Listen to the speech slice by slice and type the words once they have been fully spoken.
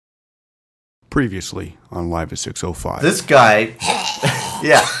Previously on Live at 605. This guy,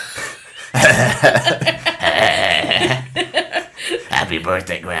 yeah. Happy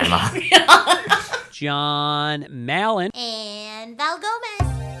birthday, Grandma. John Mallon. And Val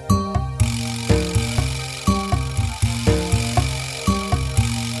Gomez.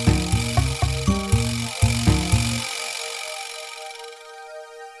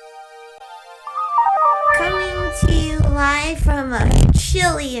 Coming to you live from a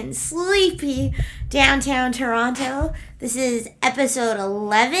chilly and sleepy downtown Toronto. This is episode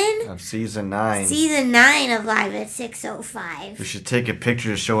 11 Of season 9. Season 9 of Live at 605. We should take a picture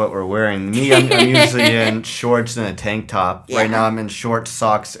to show what we're wearing. Me, I'm usually in shorts and a tank top. Yeah. Right now I'm in short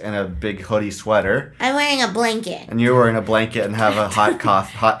socks and a big hoodie sweater. I'm wearing a blanket. And you're wearing a blanket and have a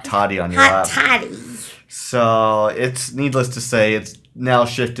hot toddy on your Hot lap. toddy. So it's needless to say, it's now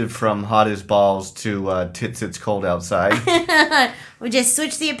shifted from hot as balls to tits it's cold outside. We just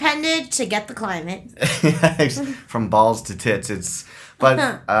switched the appendage to get the climate. From balls to tits. But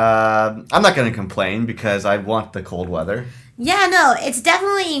I'm not going to complain because I want the cold weather. Yeah, no, it's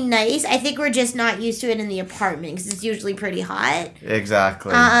definitely nice. I think we're just not used to it in the apartment because it's usually pretty hot.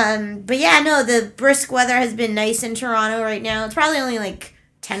 Exactly. But yeah, no, the brisk weather has been nice in Toronto right now. It's probably only like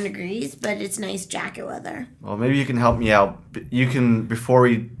 10 degrees, but it's nice jacket weather. Well, maybe you can help me out. You can, before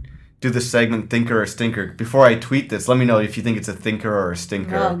we do the segment Thinker or Stinker, before I tweet this, let me know if you think it's a thinker or a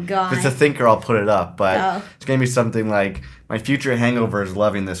stinker. Oh, God. If it's a thinker, I'll put it up. But Oh. It's going to be something like, my future hangover is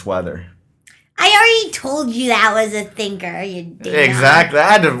loving this weather. I already told you that was a thinker, you ding-dong. Exactly.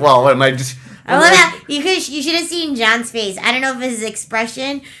 I had to, well, what am I just... You should have seen John's face. I don't know if his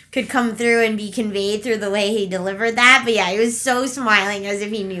expression could come through and be conveyed through the way he delivered that, but yeah, he was so smiling as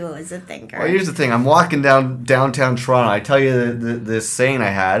if he knew it was a thinker. Well, here's the thing. I'm walking down downtown Toronto. I tell you this saying I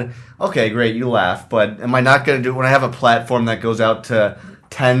had. Okay, great, you laugh, but am I not going to do it when I have a platform that goes out to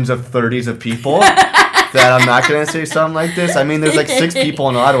tens of 30s of people? That I'm not going to say something like this? I mean, there's like 6 people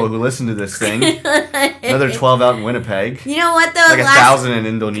in Ottawa who listen to this thing. Another 12 out in Winnipeg. You know what, though? Like 1,000 in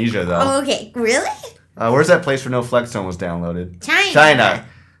Indonesia, though. Oh, okay. Really? Where's that place where No Flex Zone was downloaded? China.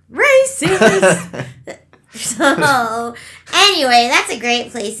 Racist. So, anyway, that's a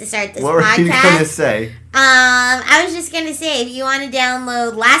great place to start this What were podcast. you going to say? I was just going to say, if you want to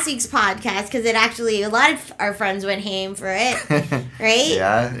download last week's podcast, because it actually, a lot of our friends went ham for it, right?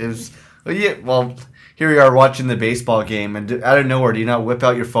 Yeah, it was... Well, here we are watching the baseball game, and out of nowhere, do you not whip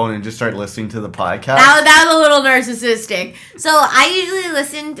out your phone and just start listening to the podcast? That was a little narcissistic. So I usually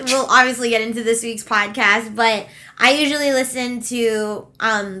we'll obviously get into this week's podcast, but I usually listen to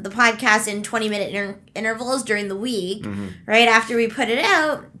the podcast in 20-minute intervals during the week, right after we put it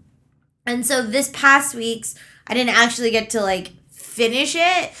out. And so this past week's, I didn't actually get to like finish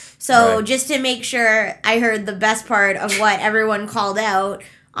it. So Right. just to make sure I heard the best part of what everyone called out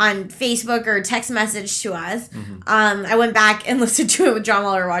on Facebook or text message to us. I went back and listened to it with John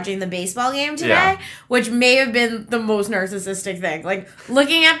while we were watching the baseball game today, Yeah. which may have been the most narcissistic thing. Like,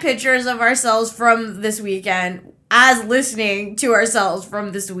 looking at pictures of ourselves from this weekend as listening to ourselves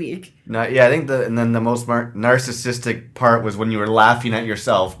from this week. No, yeah, I think the most narcissistic part was when you were laughing at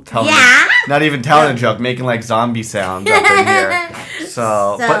yourself, Yeah? not even telling a joke, making like zombie sounds up in here.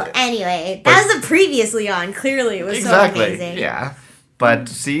 So Anyway, that was the previously on. Clearly, it was exactly, so amazing. yeah. But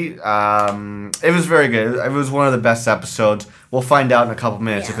see, it was very good. It was one of the best episodes. We'll find out in a couple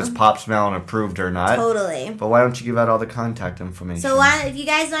minutes if Yeah. it's Pops Melon approved or not. Totally. But why don't you give out all the contact information? So if you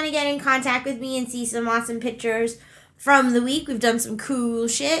guys want to get in contact with me and see some awesome pictures from the week, we've done some cool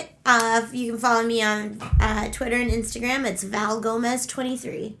shit. You can follow me on Twitter and Instagram. It's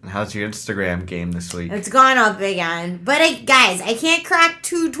ValGomez23. And how's your Instagram game this week? It's gone up again. But guys, I can't crack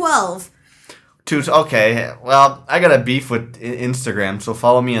 212. Okay, well, I got a beef with Instagram, so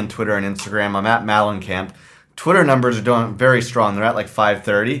follow me on Twitter and Instagram. I'm at Malencamp. Twitter numbers are doing very strong. They're at like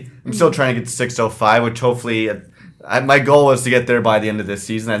 530. I'm still trying to get to 605, which hopefully... my goal was to get there by the end of this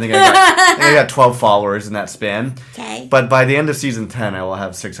season. I think I got 12 followers in that span. Okay. But by the end of season 10, I will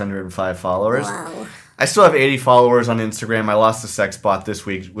have 605 followers. Wow. I still have 80 followers on Instagram. I lost the sex bot this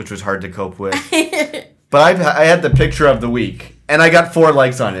week, which was hard to cope with. But I had the picture of the week, and I got 4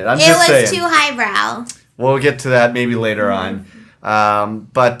 likes on it. I'm just saying. It was too highbrow. We'll get to that maybe later on. And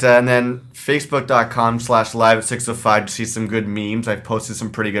then Facebook.com/live at 605 to see some good memes. I've posted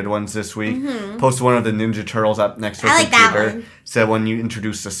some pretty good ones this week. Posted one of the Ninja Turtles up next to a I like that computer. one. Said when you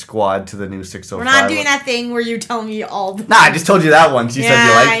introduce a squad to the new 605. We're not doing that thing where you tell me all the... Nah, I just told you that once. You said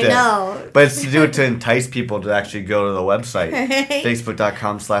you liked it. I know. But it's to do it to entice people to actually go to the website.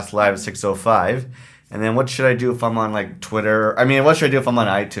 Facebook.com/live at 605. And then what should I do if I'm on like Twitter? I mean, what should I do if I'm on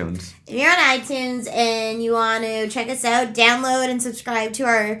iTunes? If you're on iTunes and you want to check us out, download and subscribe to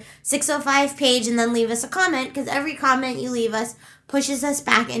our 605 page and then leave us a comment, because every comment you leave us pushes us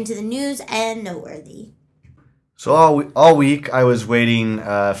back into the news and noteworthy. So all week I was waiting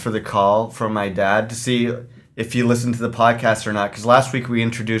for the call from my dad to see if he listened to the podcast or not. Because last week we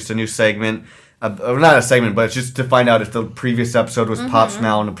introduced a new segment. Not a segment, but it's just to find out if the previous episode was Pops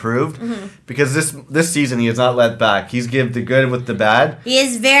Malin approved. Because this season he has not let back. He's give the good with the bad. He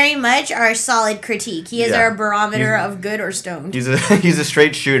is very much our solid critique. He is our barometer of good or stoned. He's a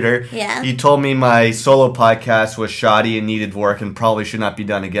straight shooter. Yeah. He told me my solo podcast was shoddy and needed work and probably should not be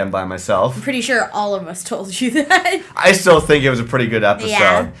done again by myself. I'm pretty sure all of us told you that. I still think it was a pretty good episode.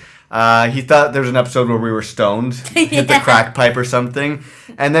 Yeah. He thought there was an episode where we were stoned, hit the crack pipe or something,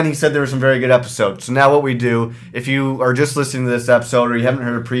 and then he said there were some very good episodes. So now what we do, if you are just listening to this episode or you haven't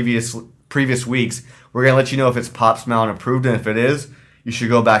heard of previous weeks, we're going to let you know if it's Pops Malin approved, and if it is, you should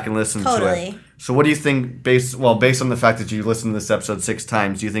go back and listen to it. So what do you think, based on the fact that you listened to this episode 6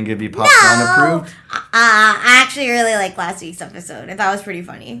 times, do you think it'd be Pops Malin approved? I actually really liked last week's episode. I thought it was pretty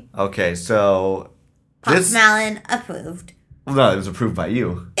funny. Okay, so... Pops Malin approved. No, it was approved by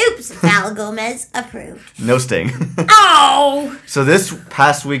you. Oops, Val Gomez approved. No sting. Oh! So this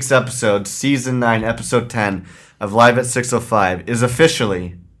past week's episode, Season 9, Episode 10 of Live at 605, is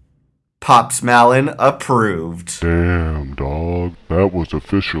officially Pops Malin approved. Damn, dog. That was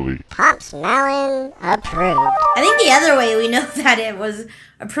officially Pops Malin approved. I think the other way we know that it was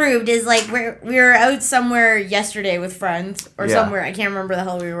approved is like we were out somewhere yesterday with friends or somewhere. I can't remember the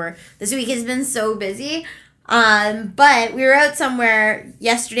hell we were. This week has been so busy. But we were out somewhere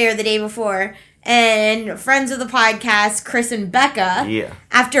yesterday or the day before, and friends of the podcast, Chris and Becca,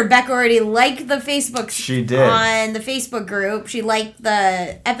 after Becca already liked the Facebook, she did on the Facebook group, she liked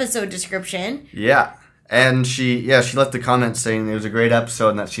the episode description. Yeah. And she left a comment saying it was a great episode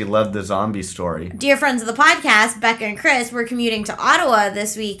and that she loved the zombie story. Dear friends of the podcast, Becca and Chris were commuting to Ottawa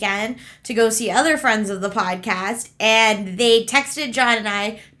this weekend to go see other friends of the podcast, and they texted John and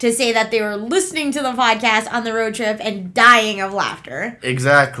I to say that they were listening to the podcast on the road trip and dying of laughter.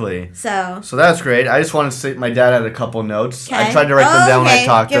 Exactly. So that's great. I just wanted to say my dad had a couple notes. Okay. I tried to write them down when I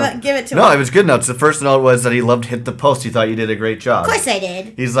talked to him. Give it to him. No, it was good notes. The first note was that he loved Hit the Post. He thought you did a great job. Of course I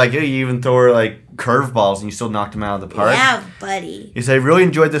did. He's like, hey, you even throw her like curveballs and you still knocked him out of the park. Yeah, buddy. He said he really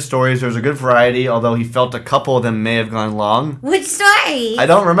enjoyed the stories. There was a good variety, although he felt a couple of them may have gone long. Which story? I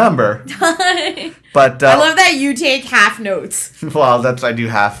don't remember. But I love that you take half notes. Well,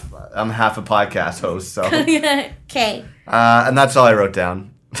 I'm half a podcast host, so. Okay. And that's all I wrote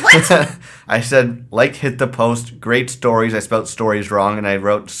down. What? I said, like Hit the Post, great stories. I spelled stories wrong, and I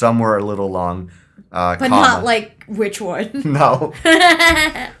wrote some were a little long. But comma. not like which one. No.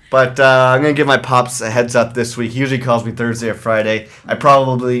 But I'm going to give my pops a heads up this week. He usually calls me Thursday or Friday. I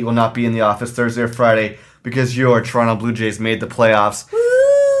probably will not be in the office Thursday or Friday because your Toronto Blue Jays made the playoffs.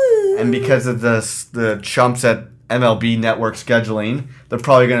 Woo! And because of the chumps at MLB Network scheduling, they're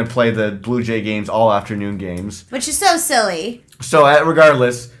probably going to play the Blue Jay games all afternoon games. Which is so silly. So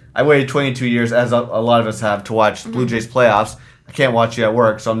regardless, I waited 22 years, as a lot of us have, to watch Blue Jays playoffs. I can't watch you at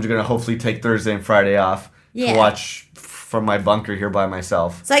work, so I'm just going to hopefully take Thursday and Friday off to watch from my bunker here by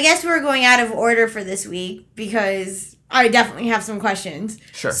myself. So I guess we're going out of order for this week because I definitely have some questions.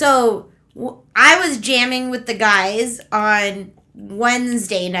 Sure. So I was jamming with the guys on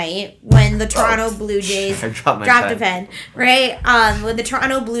Wednesday night when the Toronto Blue Jays dropped a pen, right? When the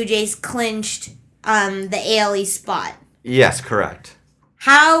Toronto Blue Jays clinched the AL East spot. Yes, correct.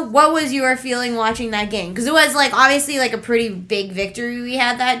 What was your feeling watching that game? Because it was like obviously like a pretty big victory we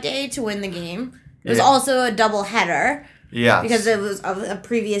had that day to win the game. It was also a double header. Yeah. Because it was a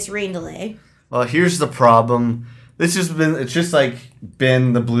previous rain delay. Well, here's the problem. It's just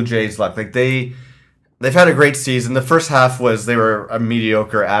been the Blue Jays' luck. Like they've had a great season. The first half was they were a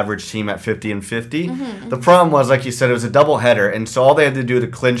mediocre average team at 50-50. Mm-hmm. The problem was, like you said, it was a doubleheader, and so all they had to do to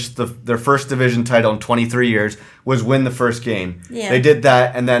clinch their first division title in 23 years was win the first game. Yeah. They did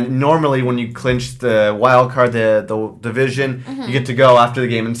that, and then normally when you clinch the wild card, the division, you get to go after the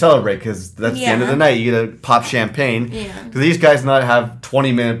game and celebrate because that's the end of the night. You get to pop champagne. Yeah. Do these guys not have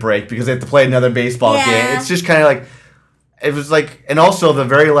 20-minute break because they have to play another baseball game? It's just kind of like. It was like, and also the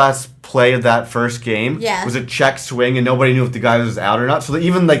very last play of that first game was a check swing, and nobody knew if the guy was out or not. So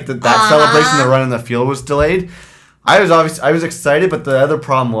even like that celebration, the run in the field was delayed. I was excited, but the other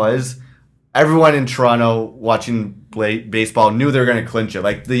problem was everyone in Toronto watching baseball knew they were going to clinch it.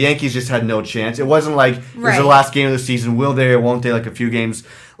 Like the Yankees just had no chance. It wasn't like it was the last game of the season. Will they or won't they? Like a few games.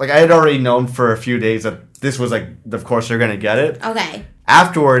 Like I had already known for a few days that this was like, of course they're going to get it. Okay.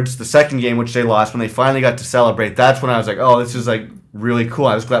 afterwards, the second game, which they lost, when they finally got to celebrate, that's when I was like, oh, this is like really cool.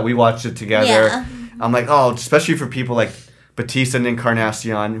 I was glad we watched it together. Yeah. I'm like, oh, especially for people like Batista and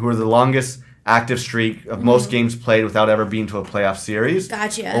Encarnacion, who are the longest active streak of most games played without ever being to a playoff series.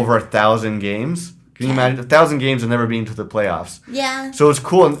 Gotcha. Over 1,000 games. Can you imagine? 1,000 games and never been to the playoffs. Yeah. So it's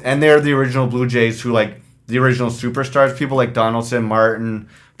cool. And they're the original Blue Jays who, like, the original superstars. People like Donaldson, Martin,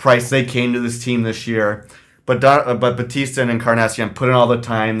 Price, they came to this team this year. But Batista and Encarnacion put in all the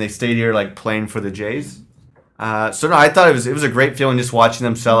time. They stayed here, like, playing for the Jays. So no, I thought it was a great feeling just watching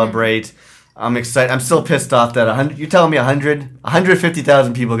them celebrate. I'm excited. I'm still pissed off that you're telling me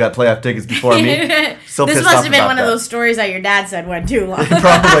 150,000 people got playoff tickets before me. Still This pissed must off have been about one of that. those stories that your dad said went too long. It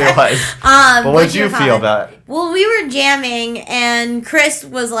probably was. But what did you feel about it? Well, we were jamming, and Chris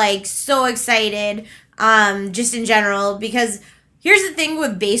was like so excited, just in general, because here's the thing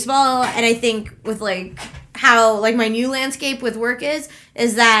with baseball, and I think with like how like my new landscape with work is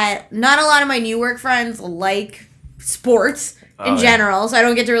that not a lot of my new work friends like sports in general, so I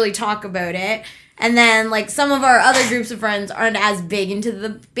don't get to really talk about it. And then, like, some of our other groups of friends aren't as big into the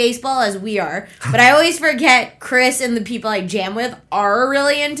baseball as we are. But I always forget Chris and the people I jam with are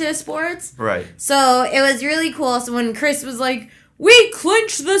really into sports. Right. So it was really cool. So when Chris was like, we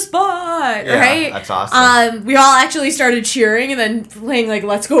clinched the spot, Yeah, right? that's awesome. We all actually started cheering and then playing, like,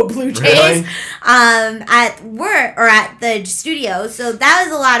 Let's Go Blue Jays Really? at work or at the studio. So that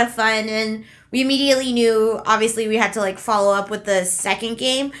was a lot of fun. And we immediately knew, obviously, we had to, like, follow up with the second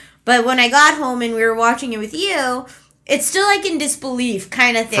game. But when I got home and we were watching it with you, it's still, like, in disbelief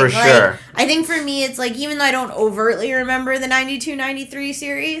kind of thing. For like, sure. I think for me, it's, like, even though I don't overtly remember the 92-93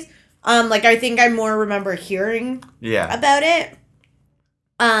 series, like, I think I more remember hearing Yeah. about it.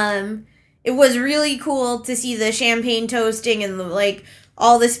 It was really cool to see the champagne toasting and, like,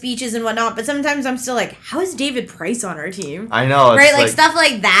 all the speeches and whatnot. But sometimes I'm still like, how is David Price on our team? I know. It's Right, like stuff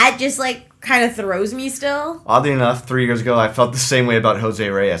like that just like kind of throws me still. Oddly enough, 3 years ago, I felt the same way about Jose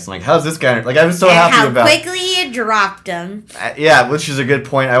Reyes. I'm like, how's this guy? Like, I was so And happy how about. quickly you dropped him. Yeah, which is a good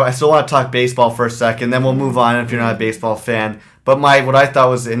point. I still want to talk baseball for a second, then we'll move on if you're not a baseball fan. But what I thought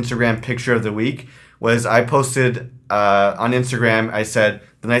was the Instagram picture of the week was I posted on Instagram. I said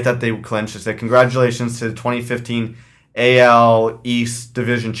the night that they clinched, I said congratulations to the 2015 AL East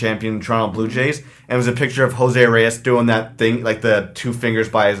Division champion Toronto Blue Jays, and it was a picture of Jose Reyes doing that thing, like the 2 fingers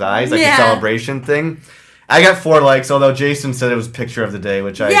by his eyes, like Yeah. the celebration thing. I got 4 likes, although Jason said it was picture of the day,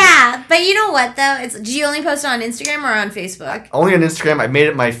 which I Yeah, but you know what though? Do you only post it on Instagram or on Facebook? only on Instagram. I made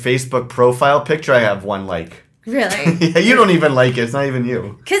it my Facebook profile picture. I have 1 like. Really? Yeah, you don't even like it. It's not even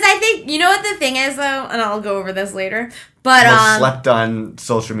you. Because I think, you know what the thing is though? And I'll go over this later. But, Most slept on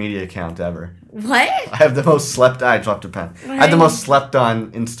social media account ever. what? I have the most slept. I dropped a pen. I have the most slept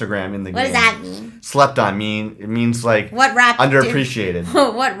on Instagram in the What game. does that mean? Slept on it means like What rap? underappreciated.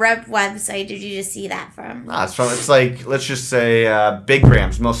 What rep website did you just see that from? Nah, it's like, let's just say Big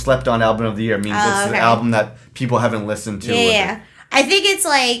Grams, most slept on album of the year means Oh, it's okay. an album that people haven't listened to. Yeah. I think it's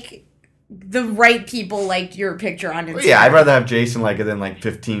like the right people liked your picture on Instagram. Yeah, I'd rather have Jason like it than like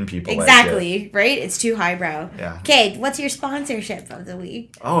 15 people. like it. Exactly, right? It's too highbrow. Yeah. Okay, what's your sponsorship of the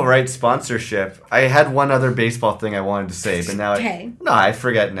week? Oh, right, sponsorship. I had one other baseball thing I wanted to say, but now Okay. I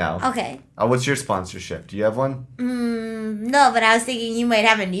forget now. Okay. What's your sponsorship? Do you have one? No, but I was thinking you might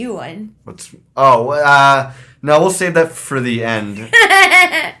have a new one. No, we'll save that for the end.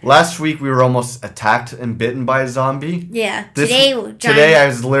 Last week we were almost attacked and bitten by a zombie. Yeah. Today Johnny- I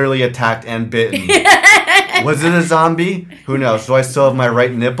was literally attacked and bitten. Was it a zombie? Who knows? Do I still have my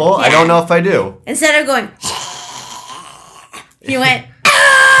right nipple? I don't know if I do. Instead of going, he went.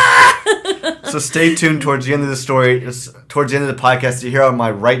 So stay tuned towards the end of the story, towards the end of the podcast, to hear how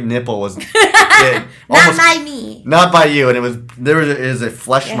my right nipple was bit. Not by me. Not by you, and there is a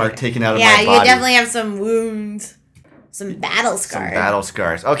flesh mark taken out of my Yeah, body. you definitely have some wounds, some battle Some scars. battle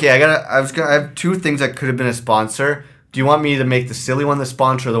scars. Okay, I have 2 things that could have been a sponsor. Do you want me to make the silly one the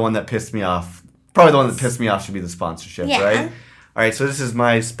sponsor or the one that pissed me off? Probably the one that pissed me off should be the sponsorship, Yeah. right? All right, so this is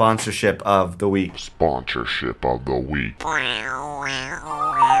my sponsorship of the week. Sponsorship of the week.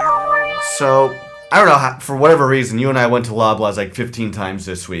 So, I don't know, for whatever reason, you and I went to Loblaws like 15 times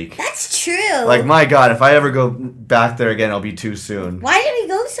this week. That's true. Like, my God, if I ever go back there again, it'll be too soon. Why did we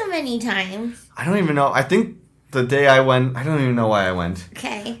go so many times? I don't even know. I think the day I went, I don't even know why I went.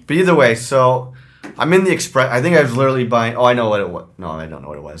 Okay. But either way, so I'm in the Express. I think I was literally buying. Oh, I know what it was. No, I don't know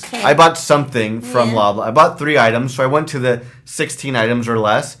what it was. Okay. I bought something from Yeah. Loblaw. I bought 3 items, so I went to the 16 items or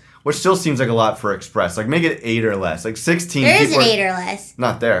less, which still seems like a lot for Express. Like, make it 8 or less. Like 16. There is people an are- 8 or less.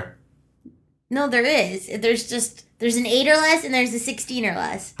 Not there. No, there is. There's an 8 or less, and there's a 16 or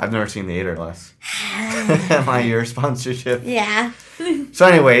less. I've never seen the 8 or less. Am I your sponsorship? Yeah. So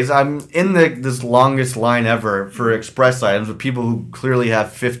anyways, I'm in this longest line ever for express items with people who clearly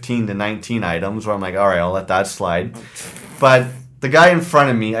have 15 to 19 items, where I'm like, all right, I'll let that slide. But the guy in front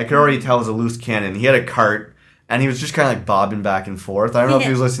of me, I could already tell was a loose cannon. He had a cart, and he was just kind of like bobbing back and forth. I don't know if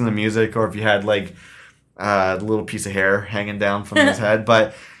he was listening to music or if he had like a little piece of hair hanging down from his head,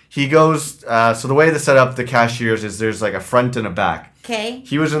 but he goes, so the way they set up the cashiers is there's like a front and a back. Okay.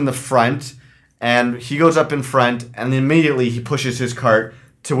 He was in the front, and he goes up in front, and immediately he pushes his cart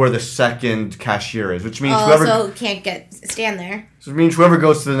to where the second cashier is, which means so can't stand there. So it means whoever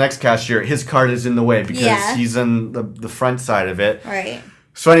goes to the next cashier, his cart is in the way because he's in the front side of it. Right.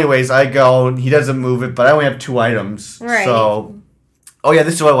 So anyways, I go, and he doesn't move it, but I only have 2 items. Right. So, oh yeah,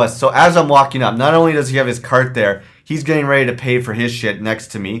 this is what it was. So as I'm walking up, not only does he have his cart there, he's getting ready to pay for his shit next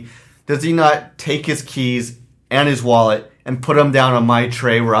to me. Does he not take his keys and his wallet and put them down on my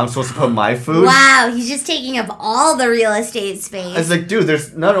tray where I'm supposed to put my food? Wow, he's just taking up all the real estate space. I was like, dude,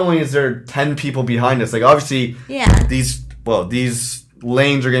 there's not only is there 10 people behind us, like obviously these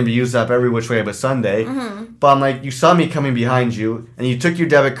lanes are going to be used up every which way but Sunday. Mm-hmm. But I'm like, you saw me coming behind you, and you took your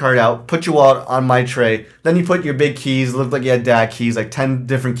debit card out, put your wallet on my tray, then you put your big keys, looked like you had dad keys, like 10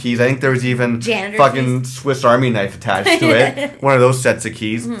 different keys. I think there was even janitor fucking keys. Swiss Army knife attached to it. One of those sets of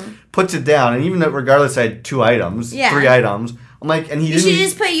keys. Mm-hmm. Puts it down, and even though regardless I had 2 items, 3 items, I'm like, and he didn't... You should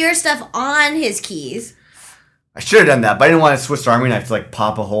just put your stuff on his keys. I should have done that, but I didn't want a Swiss Army knife to like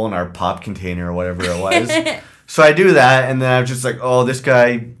pop a hole in our pop container or whatever it was. So I do that, and then I was just like, oh, this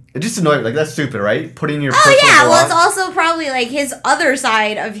guy... It just annoyed me. Like, that's stupid, right? Putting your personal well, it's also probably, like, his other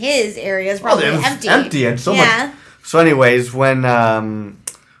side of his area is probably empty. Empty and so much. So anyways, when he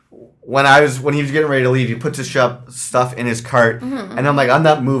was getting ready to leave, he puts his stuff in his cart, and I'm like, I'm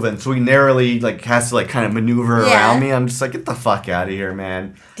not moving. So he narrowly, like, has to, like, kind of maneuver around me. I'm just like, get the fuck out of here,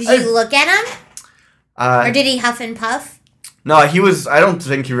 man. Did you look at him? Or did he huff and puff? No, I don't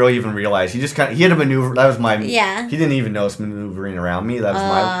think he really even realized. He just he had a maneuver. That was my... Yeah. He didn't even notice maneuvering around me. That was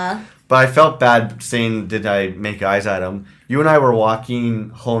my... But I felt bad saying, did I make eyes at him? You and I were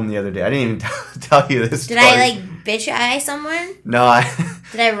walking home the other day. I didn't even tell you this story. Did I, like, bitch eye someone? No,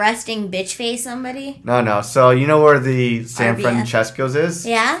 Did I resting bitch face somebody? No. So, you know where the San Francesco's is?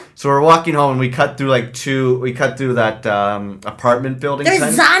 Yeah. So we're walking home, and we cut through that apartment building. There's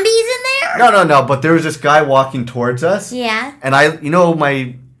zombies in there? No. But there was this guy walking towards us. Yeah. And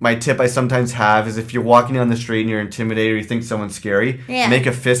my tip I sometimes have is if you're walking down the street and you're intimidated or you think someone's scary, make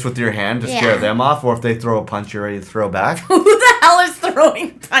a fist with your hand to scare them off, or if they throw a punch, you're ready to throw back. Who the hell is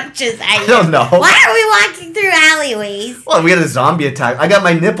throwing punches at you? I don't know. Why are we walking through alleyways? Well, we had a zombie attack. I got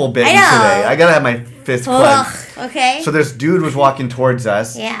my nipple bitten today. I gotta have my fist clenched. Okay. So this dude was walking towards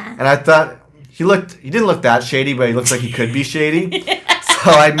us. Yeah. And I thought, he didn't look that shady, but he looked like he could be shady.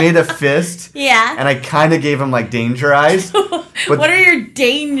 So I made a fist. Yeah. And I kind of gave him like danger eyes. But what are your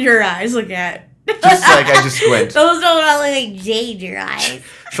danger eyes look at? Just like I just squint. Those don't look like danger eyes.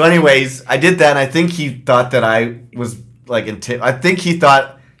 So anyways, I did that, and I think he thought that I was like I think he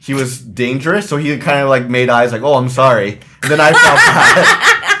thought he was dangerous, so he kind of like made eyes like, "Oh, I'm sorry." And then I felt bad.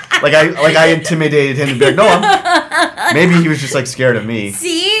 like I intimidated him to be like, "No, maybe he was just like scared of me."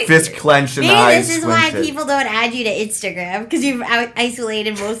 See? Fist clenched and maybe eyes this is squinted. why people don't add you to Instagram, because you've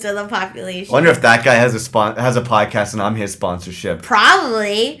isolated most of the population. I wonder if that guy has a podcast and I'm his sponsorship.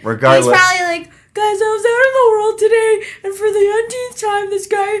 Probably. Regardless. He's probably like, guys, I was out in the world today, and for the umpteenth time,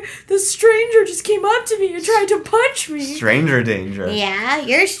 this stranger just came up to me and tried to punch me. Stranger danger. Yeah,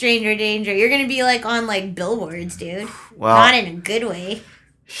 you're stranger danger. You're gonna be like on like billboards, dude. Well, not in a good way.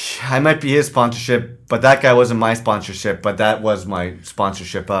 I might be his sponsorship, but that guy wasn't my sponsorship, but that was my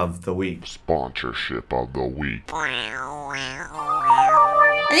sponsorship of the week. Sponsorship of the week. I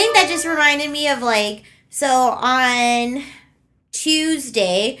think that just reminded me of like, so on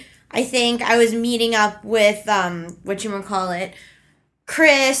Tuesday, I think I was meeting up with,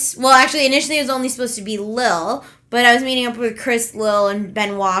 Chris. Well, actually, initially it was only supposed to be Lil, but I was meeting up with Chris, Lil, and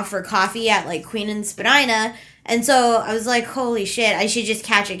Benoit for coffee at like Queen and Spadina. And so I was like, holy shit, I should just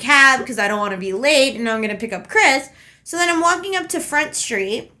catch a cab because I don't want to be late and I'm going to pick up Chris. So then I'm walking up to Front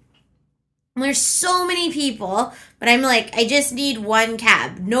Street. And there's so many people, but I'm like, I just need one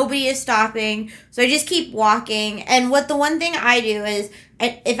cab. Nobody is stopping. So I just keep walking. And the one thing I do is,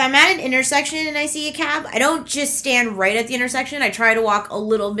 if I'm at an intersection and I see a cab, I don't just stand right at the intersection. I try to walk a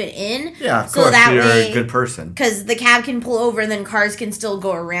little bit in. Yeah, of course, that you're a good person. Because the cab can pull over and then cars can still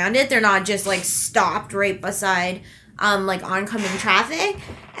go around it. They're not just like stopped right beside like oncoming traffic.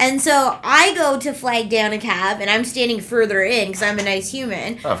 And so I go to flag down a cab, and I'm standing further in because I'm a nice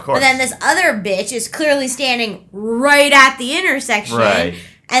human. Of course. But then this other bitch is clearly standing right at the intersection. Right.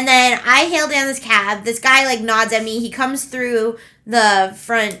 And then I hail down this cab. This guy like nods at me. He comes through the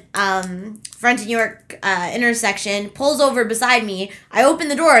front New York intersection, pulls over beside me. I open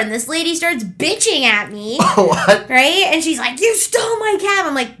the door, and this lady starts bitching at me. What? Right? And she's like, "You stole my cab."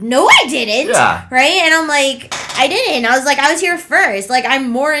 I'm like, "No, I didn't." Yeah. Right? And I'm like, "I didn't." I was like, "I was here first. Like, I'm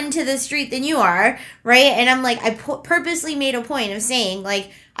more into the street than you are." Right? And I'm like, I purposely made a point of saying,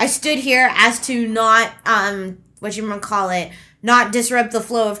 like, I stood here as to not, not disrupt the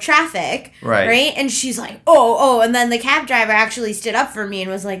flow of traffic. Right. Right? And she's like, oh. And then the cab driver actually stood up for me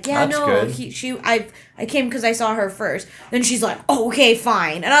and was like, yeah, That's no, good. I came because I saw her first. Then she's like, oh, okay,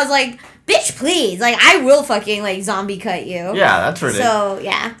 fine. And I was like, bitch, please. Like, I will fucking, like, zombie cut you. Yeah, that's ridiculous. So,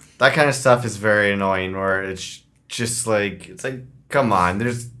 yeah. That kind of stuff is very annoying, where it's just like, it's like, come on,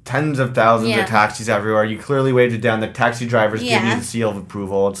 there's tens of thousands of taxis everywhere. You clearly waved it down. The taxi drivers give you the seal of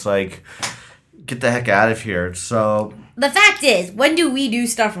approval. It's like, get the heck out of here. So The fact is, when do we do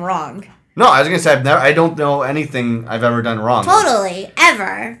stuff wrong? no, I was gonna say I don't know anything I've ever done wrong. Totally.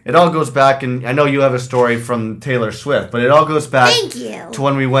 Ever. It all goes back, and I know you have a story from Taylor Swift, but it all goes back Thank you. to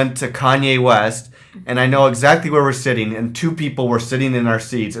when we went to Kanye West, and I know exactly where we're sitting, and two people were sitting in our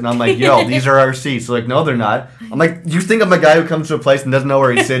seats, and I'm like, yo, these are our seats. They're like, no, they're not. I'm like, you think I'm a guy who comes to a place and doesn't know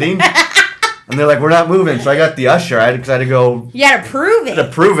where he's sitting? And they're like, we're not moving. So I got the usher, because I had to go You gotta prove it. to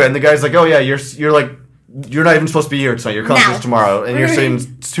prove it, and the guy's like, oh yeah, you're like, you're not even supposed to be here tonight. Your concert's No. tomorrow, and you're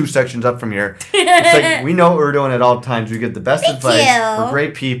sitting 2 sections up from here. It's like, we know what we're doing at all times. We get the best Thank advice. you. We're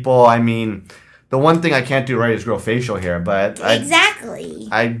great people. I mean, the one thing I can't do right is grow facial hair, but Exactly.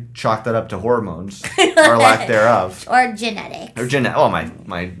 I chalk that up to hormones or lack thereof. Or genetics. Or my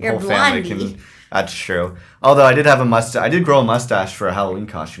You're whole family blondie. can. That's true. Although I did have a mustache. I did grow a mustache for a Halloween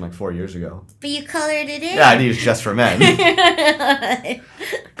costume like 4 years ago. But you colored it in. Yeah, I used just for men.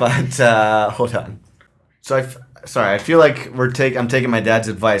 But hold on. So I feel like I'm taking my dad's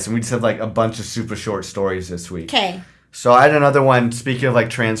advice, and we just have like a bunch of super short stories this week. Okay. So I had another one. Speaking of like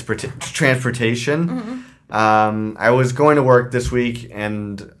transportation, I was going to work this week,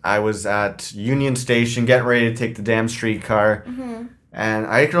 and I was at Union Station getting ready to take the damn streetcar. And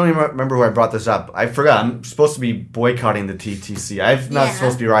I can only remember who I brought this up. I forgot. I'm supposed to be boycotting the TTC. I'm not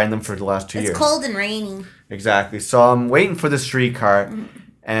supposed to be riding them for the last 2 years. It's cold and rainy. Exactly. So I'm waiting for the streetcar,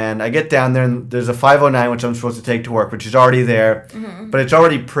 and I get down there, and there's a 509, which I'm supposed to take to work, which is already there, but it's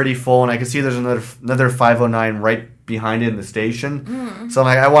already pretty full, and I can see there's another 509 right behind it in the station. So I'm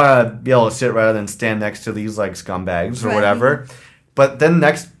like, I want to be able to sit rather than stand next to these like scumbags or whatever. But then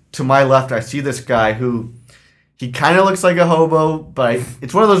next to my left, I see this guy who, he kind of looks like a hobo, but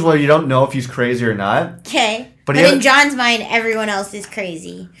it's one of those where you don't know if he's crazy or not. Okay. But But in John's mind, everyone else is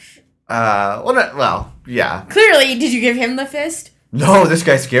crazy. Well, yeah. Clearly, did you give him the fist? No, this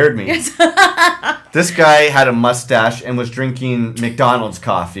guy scared me. This guy had a mustache and was drinking McDonald's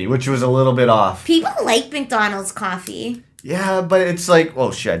coffee, which was a little bit off. People like McDonald's coffee. Yeah, but it's like,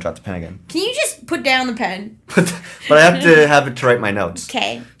 oh shit, I dropped the pen again. Can you just put down the pen? But I have to have it to write my notes.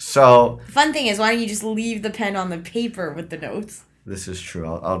 Okay. So, The fun thing is, why don't you just leave the pen on the paper with the notes? this is true.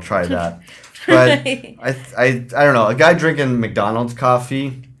 I'll try that. But I don't know. A guy drinking McDonald's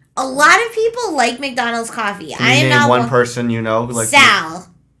coffee. A lot of people like McDonald's coffee. Can I you am name not one person you know who likes Sal.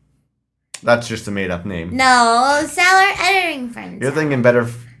 That's just a made up name. No, Sal our editing friends. You're thinking better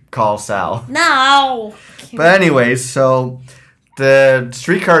call Sal. No. But anyways, so the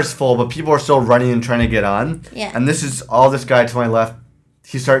streetcar's full, but people are still running and trying to get on. Yeah. And this is all this guy to my left.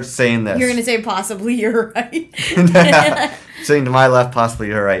 He starts saying this. You're gonna say possibly you're right. Saying to my left, possibly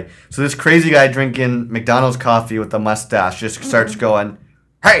you're right. So this crazy guy drinking McDonald's coffee with a mustache just starts going,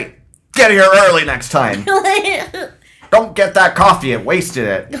 "Hey, get here early next time. Don't get that coffee and wasted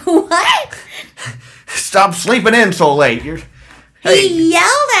it. What? Stop sleeping in so late. He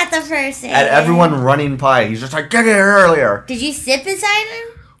yelled at the person. At everyone running by. He's just like, get here earlier. Did you sit beside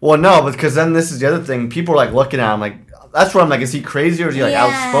him? Well, no, because then this is the other thing. People are like looking at him like, that's where I'm like, is he crazy or is he like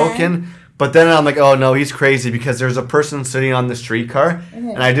outspoken? But then I'm like, oh no, he's crazy because there's a person sitting on the streetcar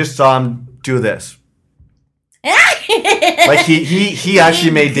and I just saw him do this. Like he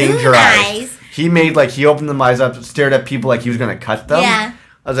actually made danger eyes. He made like, he opened them eyes up, stared at people like he was going to cut them. Yeah.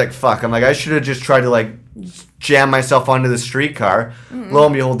 I was like, fuck. I'm like, I should have just tried to like jam myself onto the streetcar. Lo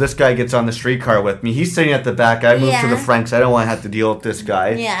and behold, this guy gets on the streetcar with me. He's sitting at the back. I moved to the front because I don't want to have to deal with this guy.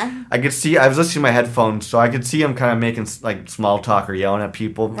 Yeah. I could see, I was listening to my headphones, so I could see him kind of making like small talk or yelling at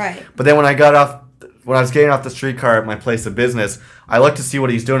people. Right. But then when I got off when I was getting off the streetcar at my place of business, I looked to see what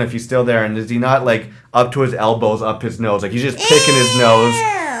he's doing, if he's still there, and is he not, like, up to his elbows, up his nose? Like, he's just picking his nose,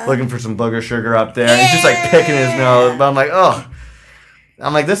 looking for some booger sugar up there, and he's just, like, picking his nose. But I'm like, oh.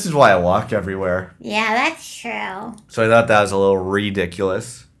 I'm like, this is why I walk everywhere. Yeah, that's true. So I thought that was a little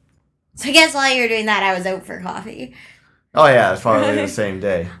ridiculous. So I guess while you were doing that, I was out for coffee. Oh, yeah, it's probably the same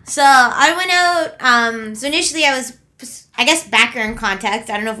day. So I went out, so initially I was, I guess background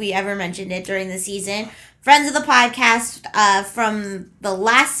context, I don't know if we ever mentioned it during the season. Friends of the podcast from the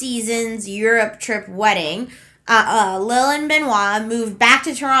last season's Europe trip wedding, Lil and Benoit moved back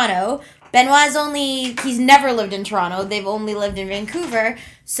to Toronto. He's never lived in Toronto. They've only lived in Vancouver.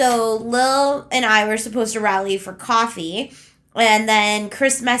 So Lil and I were supposed to rally for coffee. And then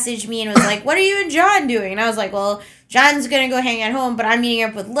Chris messaged me and was like, what are you and John doing? And I was like, well, John's going to go hang at home, but I'm meeting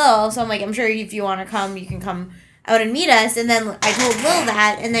up with Lil. So I'm like, I'm sure if you want to come, you can come out and meet us. And then I told Lil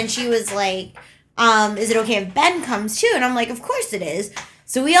that. And then she was like, is it okay if Ben comes too? And I'm like, of course it is.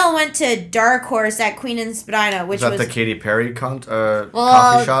 So we all went to Dark Horse at Queen and Spadina, which was... Is that the Katy Perry coffee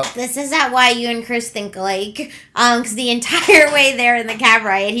shop? This is not why you and Chris think alike. Because the entire way there in the cab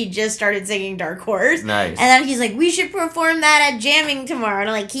ride, he just started singing Dark Horse. Nice. And then he's like, we should perform that at jamming tomorrow. And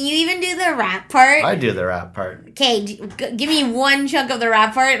I'm like, can you even do the rap part? I do the rap part. Okay, give me one chunk of the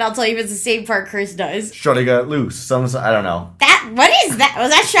rap part, and I'll tell you if it's the same part Chris does. Shorty got loose. I don't know. What is that? Was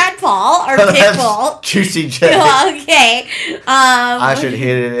that Sean Paul or Pitbull? Juicy J. Okay. I should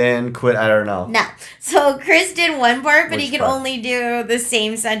hit it and quit. I don't know. No. So Chris did one part, but Which he could part? only do the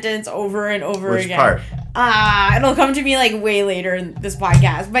same sentence over and over Which again. part? It'll come to me like way later in this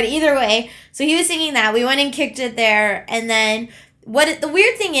podcast. But either way, so he was singing that. We went and kicked it there, and then the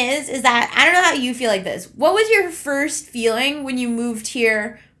weird thing is that I don't know how you feel like this. What was your first feeling when you moved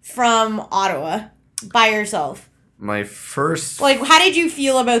here from Ottawa by yourself? My first... Like, how did you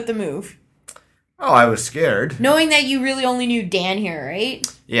feel about the move? Oh, I was scared. Knowing that you really only knew Dan here, right?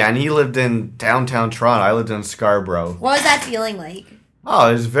 Yeah, and he lived in downtown Toronto. I lived in Scarborough. What was that feeling like? Oh,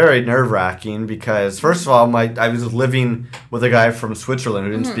 it was very nerve-wracking because, first of all, I was living with a guy from Switzerland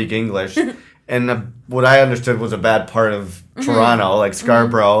who didn't speak English. And what I understood was a bad part of Toronto, like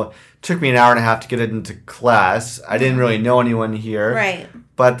Scarborough. Took me an hour and a half to get into class. I didn't really know anyone here. Right.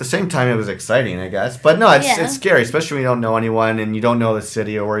 But at the same time, it was exciting, I guess. But no, it's scary, especially when you don't know anyone and you don't know the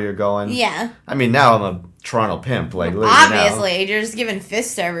city or where you're going. Yeah. I mean, now I'm a Toronto pimp, like literally obviously, you're just giving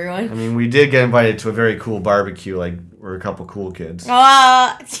fists to everyone. I mean, we did get invited to a very cool barbecue, like we're a couple cool kids.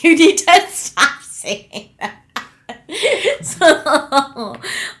 You need to stop saying that. So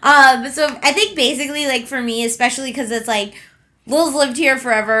I think basically, like, for me, especially because it's like, Lil's lived here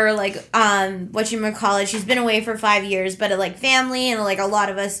forever, like, whatchamacallit, she's been away for 5 years, but, like, family and, like, a lot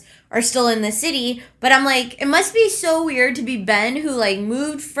of us are still in the city, but I'm like, it must be so weird to be Ben, who, like,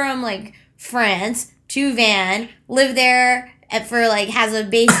 moved from, like, France to Van, lived there for, like, has a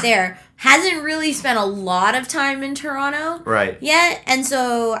base there, hasn't really spent a lot of time in Toronto yet, and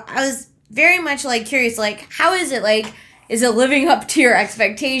so I was very much, like, curious, like, how is it, like, is it living up to your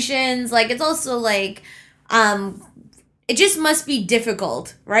expectations? Like, it's also, like, it just must be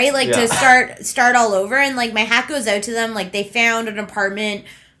difficult, right? Like, to start all over, and, like, my hat goes out to them, like, they found an apartment,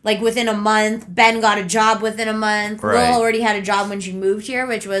 like, within a month, Ben got a job within a month, Will already had a job when she moved here,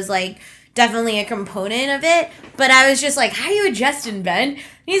 which was, like, definitely a component of it, but I was just like, how are you adjusting, Ben? And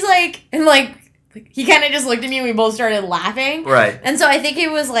he's like, and, like, he kind of just looked at me and we both started laughing. Right. And so I think it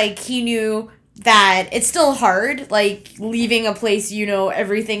was like he knew that it's still hard, like leaving a place you know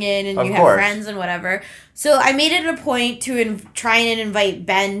everything in and you have friends and whatever. So I made it a point to try and invite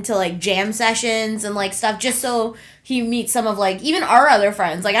Ben to like jam sessions and like stuff just so he meets some of like even our other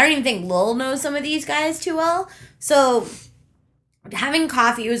friends. Like I don't even think Lil knows some of these guys too well. So having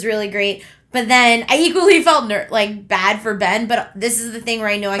coffee was really great. But then I equally felt like bad for Ben. But this is the thing where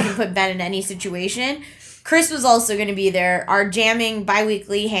I know I can put Ben in any situation. Chris was also going to be there. Our jamming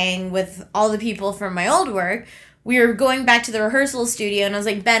bi-weekly hang with all the people from my old work. We were going back to the rehearsal studio, and I was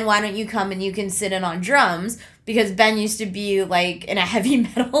like, Ben, why don't you come and you can sit in on drums? Because Ben used to be like in a heavy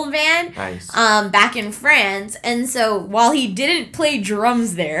metal band back in France. And so while he didn't play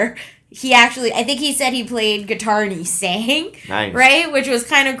drums there, he actually, I think he said he played guitar and he sang. Nice. Right? Which was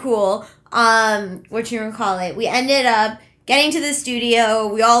kind of cool. We ended up getting to the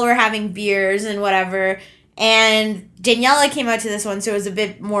studio. We all were having beers and whatever. And Daniela came out to this one, so it was a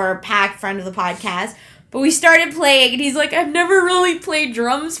bit more packed, friend of the podcast. But we started playing, and he's like, I've never really played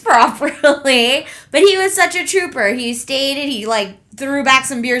drums properly. But he was such a trooper. He stayed, and he, like, threw back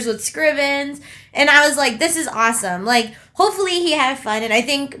some beers with Scrivens. And I was like, this is awesome. Like, hopefully he had fun. And I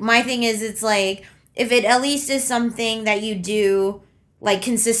think my thing is, it's like, if it at least is something that you do like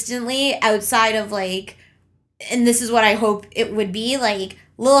consistently outside of like, and this is what I hope it would be, like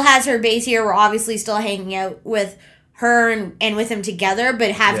Lil has her bass here. We're obviously still hanging out with her and with him together,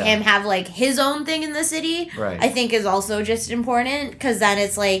 but have him have like his own thing in the city, right. I think is also just important, because then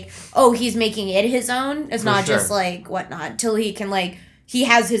it's like, oh, he's making it his own. It's not just like whatnot, till he can like, he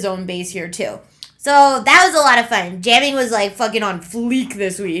has his own bass here too. So that was a lot of fun. Jamming was like fucking on fleek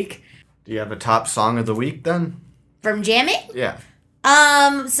this week. Do you have a top song of the week then? From jamming? Yeah.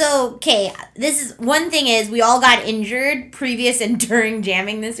 So, okay, this is, one thing is, we all got injured previous and during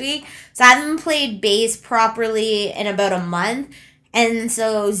jamming this week, so I haven't played bass properly in about a month, and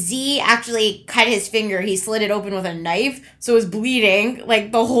so Z actually cut his finger. He slit it open with a knife, so it was bleeding,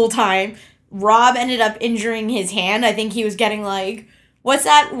 like, the whole time. Rob ended up injuring his hand. I think he was getting, like, what's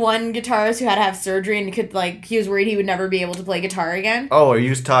that one guitarist who had to have surgery and could, like, he was worried he would never be able to play guitar again? Oh, are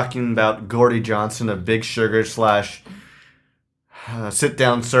you talking about Gordy Johnson of Big Sugar /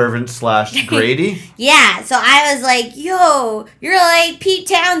 sit-down servant / Grady? Yeah, so I was like, yo, you're like Pete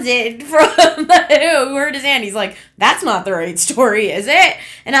Townsend from who hurt his hand. He's like, that's not the right story, is it?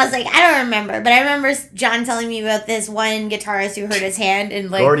 And I was like, I don't remember. But I remember John telling me about this one guitarist who hurt his hand. And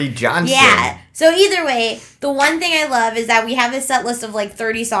like, Gordy Johnson. Yeah. So either way, the one thing I love is that we have a set list of like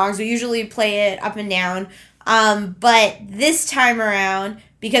 30 songs. We usually play it up and down. But this time around,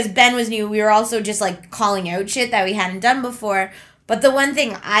 because Ben was new, we were also just like calling out shit that we hadn't done before. But the one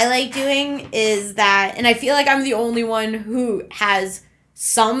thing I like doing is that, and I feel like I'm the only one who has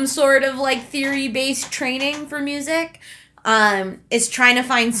some sort of like theory-based training for music, is trying to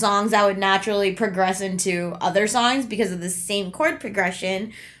find songs that would naturally progress into other songs because of the same chord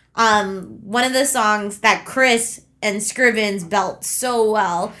progression. One of the songs that Chris and Scrivens belt so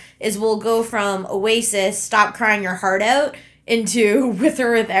well is we'll go from Oasis, Stop Crying Your Heart Out, into With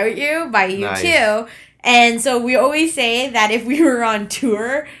or Without You by U2. And so we always say that if we were on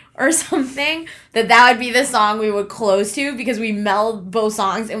tour or something, that would be the song we would close to, because we meld both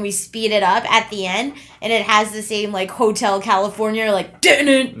songs and we speed it up at the end, and it has the same like Hotel California, like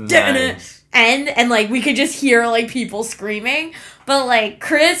nice. And like we could just hear like people screaming. But like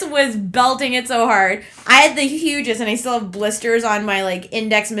Chris was belting it so hard. I had the hugest, and I still have blisters on my like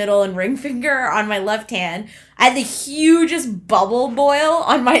index, middle, and ring finger on my left hand. I had the hugest bubble boil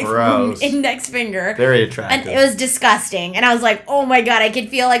on my index finger. Very attractive. And it was disgusting. And I was like, oh my God, I could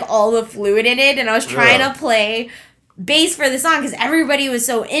feel like all the fluid in it. And I was trying to play bass for the song because everybody was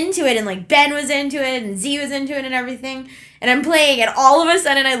so into it. And like Ben was into it and Z was into it and everything. And I'm playing, and all of a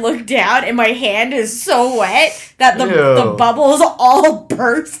sudden I look down and my hand is so wet that the bubbles all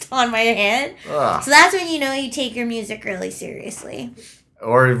burst on my hand. Ugh. So that's when you know you take your music really seriously.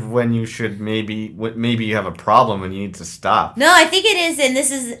 Or when you should maybe you have a problem and you need to stop. No, I think it is, and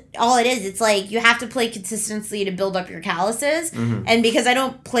this is all it is. It's like you have to play consistently to build up your calluses. Mm-hmm. And because I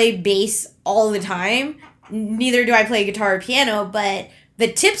don't play bass all the time, neither do I play guitar or piano, but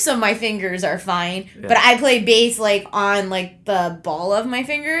the tips of my fingers are fine. Yeah. But I play bass like on like the ball of my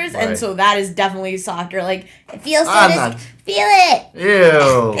fingers, and so that is definitely softer. Like it feels so feel it.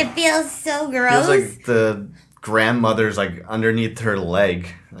 Ew. It feels so gross. It feels like the grandmother's like underneath her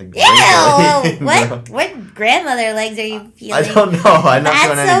leg. Like, ew! What grandmother legs are you feeling? I don't know. I'm not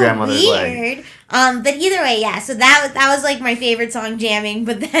feeling any grandmother's leg. But either way, yeah. So that was like my favorite song, jamming.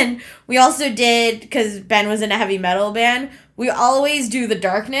 But then we also did, because Ben was in a heavy metal band, we always do The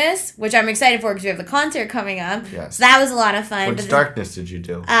Darkness, which I'm excited for because we have the concert coming up. Yes. So that was a lot of fun. Which Darkness did you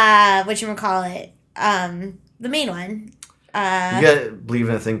do? Whatchamacallit? The main one. You believe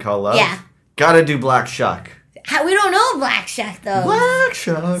in a thing called love? Yeah. Gotta do Black Shuck. We don't know Black Shuck, though. Black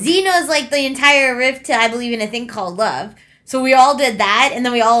Shuck. Z knows, like, the entire riff to I Believe in a Thing Called Love. So we all did that, and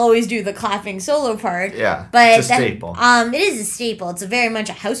then we all always do the clapping solo part. Yeah, but it's a staple. It is a staple. It's a very much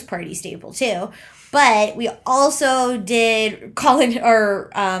a house party staple, too. But we also did Rage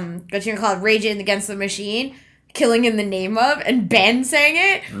Against the Machine, Killing in the Name of, and Ben sang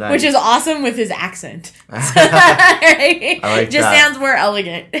it, which is awesome with his accent. I like just that. Sounds more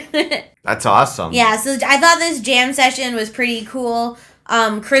elegant. That's awesome. Yeah, so I thought this jam session was pretty cool.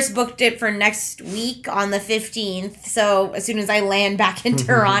 Chris booked it for next week on the 15th, so as soon as I land back in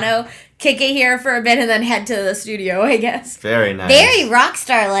Toronto, kick it here for a bit and then head to the studio, I guess. Very nice. Very rock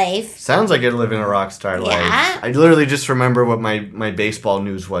star life. Sounds like you're living a rock star life. I literally just remember what my baseball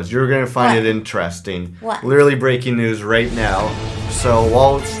news was. You're going to find it interesting. What? Literally breaking news right now. So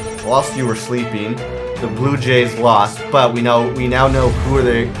whilst you were sleeping, the Blue Jays lost, but we now know who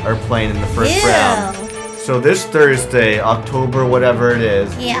they are playing in the first round. So this Thursday, October whatever it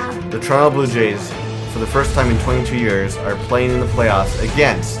is, the Toronto Blue Jays, for the first time in 22 years, are playing in the playoffs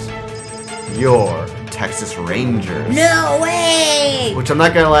against your Texas Rangers. No way! Which I'm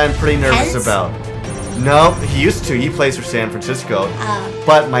not gonna lie, I'm pretty nervous Pence? about. No, he used to. He plays for San Francisco. Oh.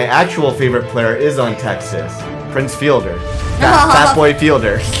 But my actual favorite player is on Texas. Prince Fielder. Fat Boy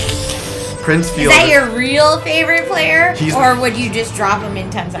Fielder. Prince Is Fielder. that your real favorite player? He's- Or would you just drop him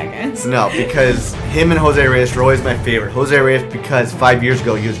in 10 seconds? No, because him and Jose Reyes were always my favorite. Jose Reyes because 5 years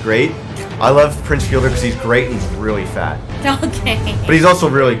ago he was great. I love Prince Fielder because he's great and he's really fat. Okay. But he's also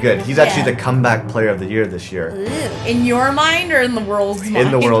really good. He's actually Yeah. the comeback player of the year this year. Ooh. In your mind or in the world's mind?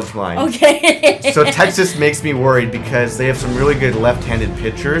 In the world's mind. Okay. So Texas makes me worried because they have some really good left-handed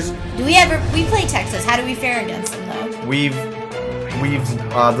pitchers. We play Texas. How do we fare against them though? We've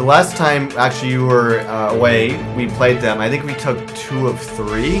the last time actually you were away, we played them. I think we took 2 of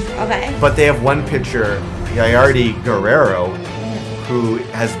 3. Okay. But they have one pitcher, Yayardi Guerrero, who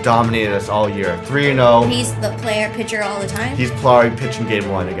has dominated us all year. 3-0. He's the pitcher all the time. He's probably pitching game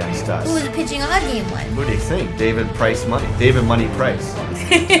 1 against us. Who was pitching on game 1? Who do you think? David Money Price.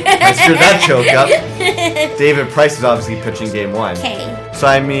 I screwed that joke up. David Price is obviously pitching game 1. Okay. So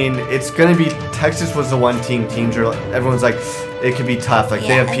I mean, it's gonna be Texas was the one team. Teams are everyone's like, it could be tough. Like they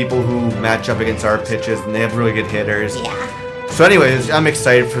have Yeah. people who match up against our pitches, and they have really good hitters. Yeah. So anyways, I'm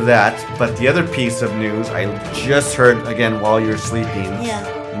excited for that. But the other piece of news I just heard again while you're sleeping, Yeah.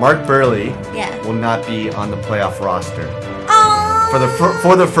 Mark Burley Yeah. will not be on the playoff roster Oh.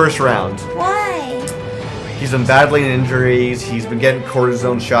 for the first round. Why? He's been battling injuries. He's been getting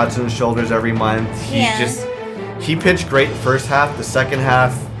cortisone shots in his shoulders every month. He pitched great the first half. The second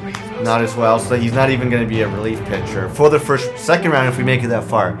half, not as well. So he's not even going to be a relief pitcher for the second round. If we make it that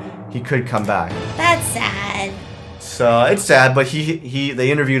far, he could come back. That's sad. So it's sad, but they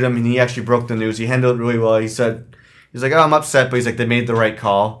interviewed him and he actually broke the news. He handled it really well. He's like, oh, I'm upset, but he's like, they made the right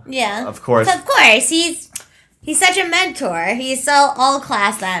call. Yeah. Of course. Of course. He's such a mentor. He's so all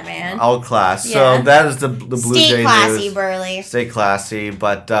class, that man. All class. Yeah. So that is the Blue Jay Stay classy, news. Burley. Stay classy,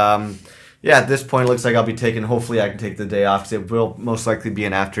 but yeah, at this point, it looks like I'll be taking. Hopefully, I can take the day off because it will most likely be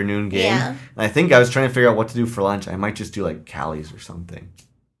an afternoon game. Yeah. And I think I was trying to figure out what to do for lunch. I might just do like Callie's or something.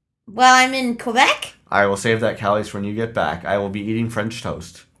 Well, I'm in Quebec. I will save that Callie's for when you get back. I will be eating French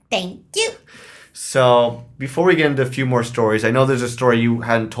toast. Thank you. So before we get into a few more stories, I know there's a story you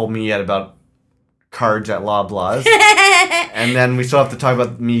hadn't told me yet about cards at Loblaws. And then we still have to talk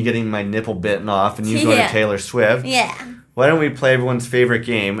about me getting my nipple bitten off and you going Yeah. to Taylor Swift. Yeah. Why don't we play everyone's favorite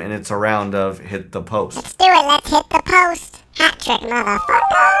game, and it's a round of Hit the Post. Let's do it. Let's hit the post. Hat trick,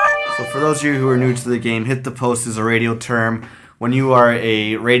 motherfucker. So for those of you who are new to the game, Hit the Post is a radio term. When you are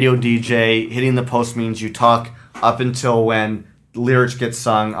a radio DJ, hitting the post means you talk up until when lyrics get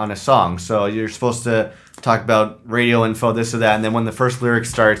sung on a song. So you're supposed to talk about radio info, this or that, and then when the first lyric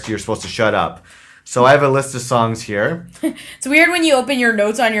starts, you're supposed to shut up. So I have a list of songs here. It's weird when you open your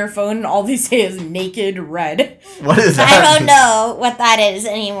notes on your phone and all they say is Naked Red. What is that? I don't know what that is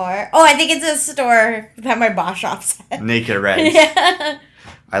anymore. Oh, I think it's a store that my boss shops at. Naked Red. Yeah.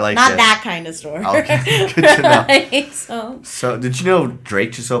 I like Not it. that kind of store. Okay, good to know. I think so. So did you know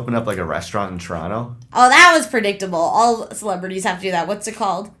Drake just opened up like a restaurant in Toronto? Oh, that was predictable. All celebrities have to do that. What's it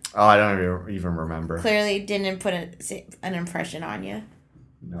called? Oh, I don't even remember. Clearly didn't put an impression on you.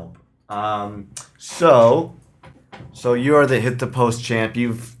 Nope. So you are the Hit the Post champ.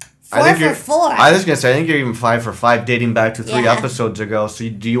 Four for 4. I was gonna say I think you're even 5 for 5, dating back to 3 Yeah. episodes ago. So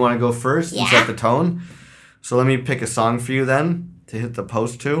do you want to go first and Yeah. set the tone? So let me pick a song for you then to hit the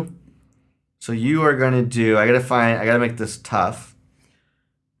post to. So you are gonna do. I gotta make this tough.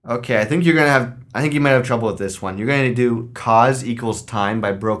 Okay, I think you might have trouble with this one. You're gonna do "Cause Equals Time"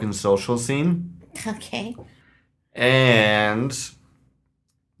 by Broken Social Scene. Okay. And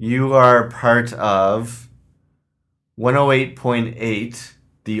you are part of 108.8,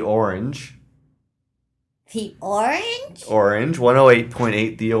 The Orange. The orange? Orange,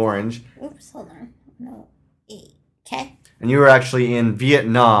 108.8, The Orange. Oops, hold on. No. 8. Okay. And you were actually in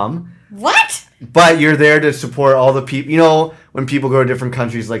Vietnam, What? but you're there to support all the people. You know, when people go to different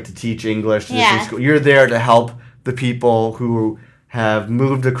countries, like to teach English, to Yeah. different school, you're there to help the people who have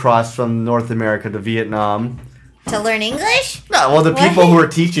moved across from North America to Vietnam. To learn English? No, well, the What? people who are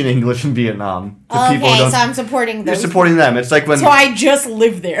teaching English in Vietnam. The people who Okay, don't, so I'm supporting you're those. supporting them. It's like when, So I just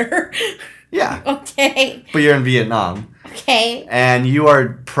live there. yeah, Okay. but you're in Vietnam. Okay. And you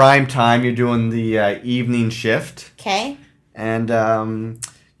are prime time. You're doing the evening shift. Okay. And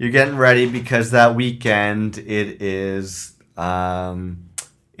you're getting ready because that weekend it is the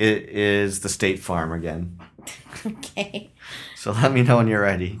State Farm again. Okay. So let me know when you're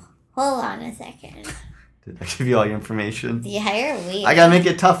ready. Hold on a second. Did I give you all your information? Yeah, you're weird. I gotta make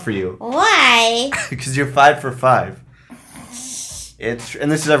it tough for you Why? because you're 5 for 5. And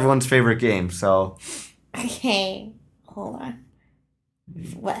this is everyone's favorite game. So Okay, hold on.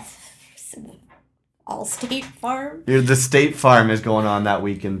 What? All State Farm? The State Farm is going on that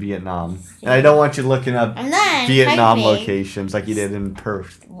week in Vietnam. And I don't want you looking up I'm not Vietnam typing. locations like you did in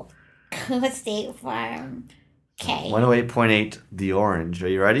Perth. State Farm. Okay. 108.8 The Orange. Are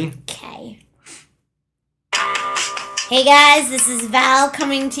you ready? Okay. Hey guys, this is Val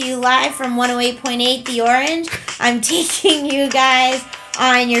coming to you live from 108.8 The Orange. I'm taking you guys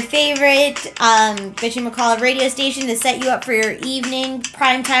on your favorite whatchamacallit radio station to set you up for your evening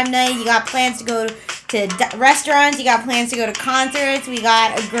primetime night. You got plans to go to restaurants, you got plans to go to concerts. We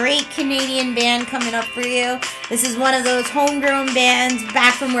got a great Canadian band coming up for you. This is one of those homegrown bands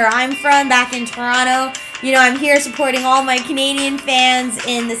back from where I'm from, back in Toronto. You know, I'm here supporting all my Canadian fans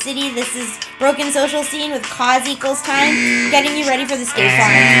in the city. This is Broken Social Scene with Cause Equals Time, getting you ready for the State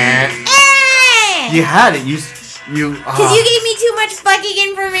Farm. You had it. You. Because you gave me too much fucking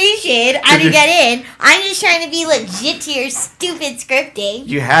information to get in. I'm just trying to be legit to your stupid scripting.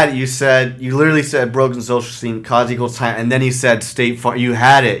 You had it. You literally said Broken Social Scene, Cause Equals Time, and then he said State Farm. You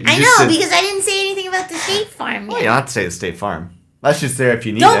had it. I know, because I didn't say anything about the State Farm yet. Well, you don't have to say the State Farm. That's just there if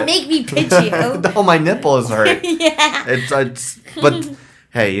you need it. Don't make me pitch you. No, my nipple is hurt. Yeah. But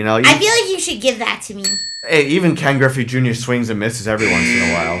hey, you know. I feel like you should give that to me. Hey, even Ken Griffey Jr. swings and misses every once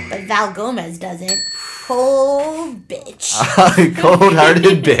in a while. But Val Gomez doesn't. Cold bitch.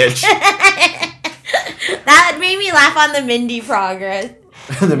 Cold-hearted bitch. That made me laugh on the Mindy progress.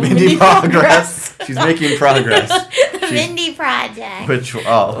 The Mindy progress. She's making progress. The Mindy project.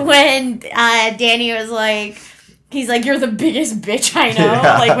 When Danny was like, he's like, you're the biggest bitch I know.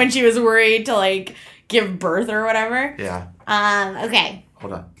 Yeah. Like when she was worried to like give birth or whatever. Yeah. Okay.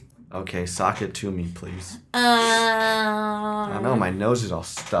 Hold on. Okay, sock it to me, please. I know my nose is all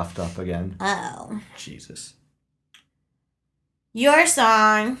stuffed up again. Oh. Jesus. Your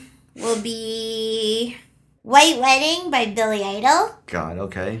song will be White Wedding by Billy Idol. God,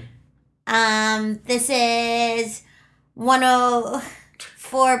 okay. This is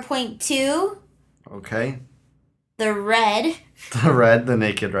 104.2. Okay. The Red. The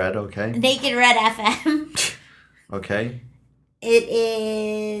Naked Red, okay. Naked Red FM. Okay. It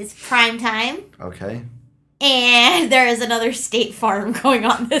is prime time. Okay. And there is another State Farm going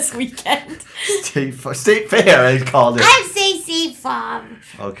on this weekend. State Fair, I called it. I'd say State Farm.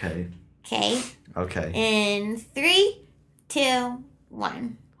 Okay. Okay. Okay. In 3, 2,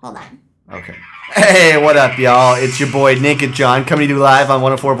 1. Hold on. Okay. Hey, what up, y'all? It's your boy Naked John coming to you live on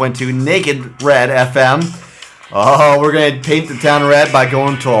 104.2 Naked Red FM. Oh, we're going to paint the town red by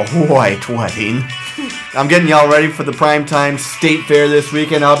going to a white wedding. I'm getting y'all ready for the primetime State Fair this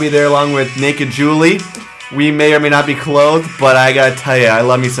weekend. I'll be there along with Naked Julie. We may or may not be clothed, but I gotta tell you, I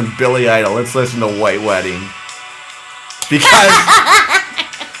love me some Billy Idol. Let's listen to White Wedding. Because,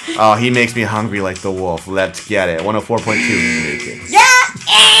 oh, he makes me hungry like the wolf. Let's get it. 104.2 Naked. Yeah!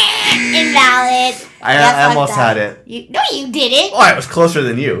 Invalid. I almost had it. No, you didn't. Oh, I was closer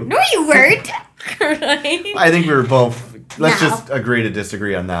than you. No, you weren't. I think we were both. Let's No. just agree to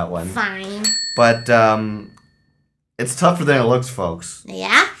disagree on that one. Fine. But it's tougher than it looks, folks.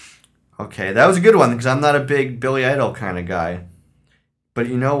 Yeah? Okay, that was a good one because I'm not a big Billy Idol kind of guy. But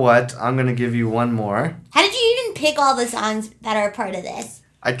you know what? I'm going to give you one more. How did you even pick all the songs that are a part of this?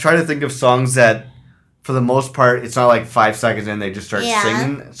 I try to think of songs that, for the most part, it's not like 5 seconds in they just start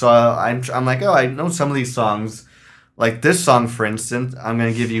singing. So I'm like, oh, I know some of these songs. Like this song, for instance, I'm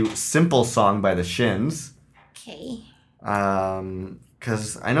going to give you Simple Song by the Shins. Okay.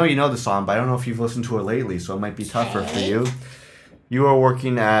 Because I know you know the song, but I don't know if you've listened to it lately, so it might be tougher for Okay. you. You are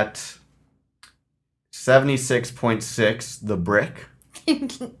working at 76.6 The Brick.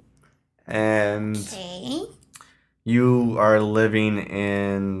 And Okay. you are living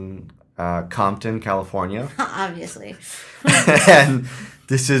in Compton, California. Obviously. And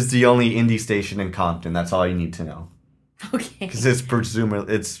this is the only indie station in Compton. That's all you need to know. Okay. Because it's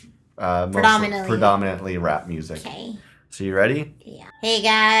predominantly rap music. Okay. So you ready? Yeah. Hey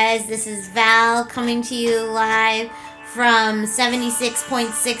guys, this is Val coming to you live from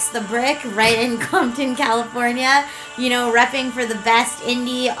 76.6 The Brick, right in Compton, California. You know, repping for the best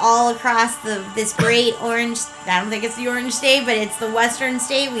indie all across this great orange, I don't think it's the orange state, but it's the western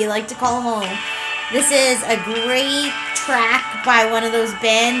state we like to call home. This is a great track by one of those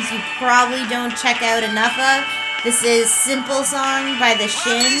bands you probably don't check out enough of. This is Simple Song by the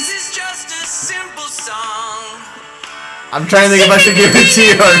Shins. This is just a simple song. I'm trying to think if I should give it to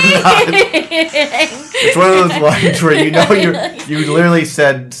you or not. It's one of those ones where you know you literally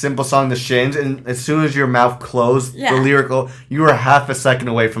said Simple Song the Shins, and as soon as your mouth closed, Yeah. the lyrical, you were half a second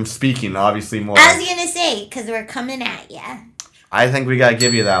away from speaking, obviously more. I was gonna say, because we're coming at ya. I think we gotta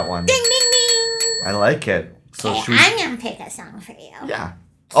give you that one. Ding, ding, ding. I like it. So Okay, should we... I'm gonna pick a song for you. Yeah.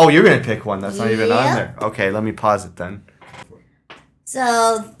 Oh, you're going to pick one that's not even on Yep. there. Okay, let me pause it then.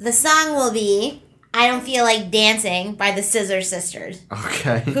 So the song will be "I Don't Feel Like Dancing" by the Scissor Sisters.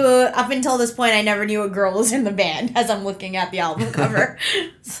 Okay. Who, up until this point, I never knew a girl was in the band as I'm looking at the album cover.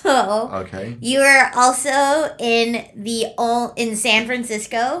 So Okay. you are also in San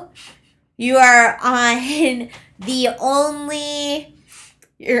Francisco. You are on the only.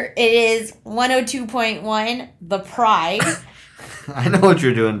 It is 102.1 The Pride. I know what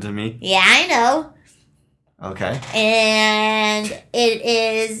you're doing to me. Yeah, I know. Okay. And it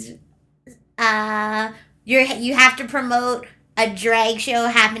is you have to promote a drag show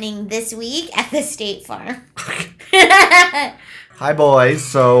happening this week at the State Farm. Hi, boys.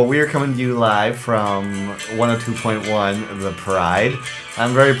 So we are coming to you live from 102.1 The Pride.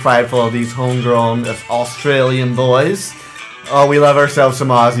 I'm very prideful of these homegrown Australian boys. Oh, we love ourselves some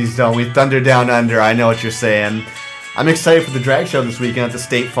Aussies, don't we? Thunder Down Under, I know what you're saying. I'm excited for the drag show this weekend at the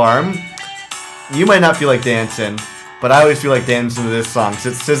State Farm. You might not feel like dancing, but I always feel like dancing to this song.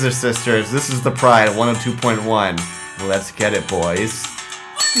 It's Scissor Sisters. This is The Pride at 102.1. Let's get it, boys.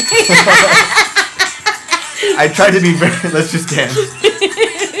 I tried to be very... Let's just dance.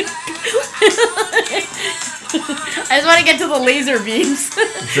 I just want to get to the laser beams.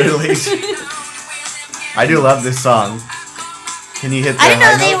 Really? I do love this song. Can you hit the I didn't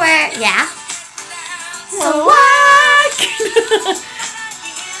know high they note? were. Yeah. So what?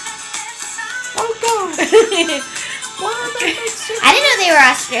 Oh, God. I didn't know they were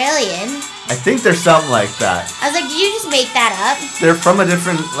Australian. I think there's something like that. I was like, did you just make that up? They're from a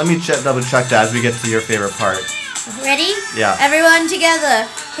different... Let me double check that as we get to your favorite part. Ready? Yeah. Everyone together.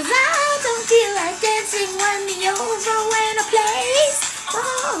 'Cause I don't feel like dancing when the overwhelm a place.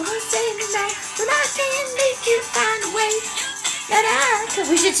 Oh, sing tonight, but I can make you find a way.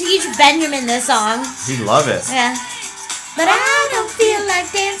 We should teach Benjamin this song. He'd love it. Yeah. But I don't feel like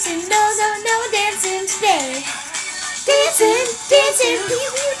dancing. No dancing today. Dancing, pew,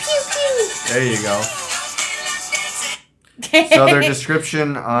 pew, pew, pew. There you go. So their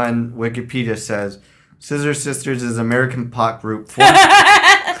description on Wikipedia says, Scissor Sisters is an American pop group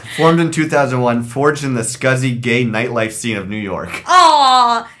formed in 2001, forged in the scuzzy gay nightlife scene of New York.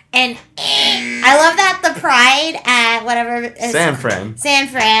 Aw, and I love that the Pride at whatever San Fran. San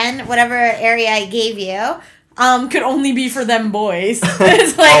Fran, whatever area I gave you. Could only be for them boys. It's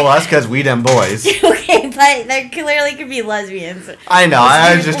Oh, like, well, that's because we them boys. Okay, but there clearly could be lesbians. I know.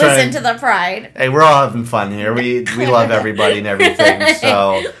 I was just Listen trying to the Pride. Hey, we're all having fun here. We love everybody and everything.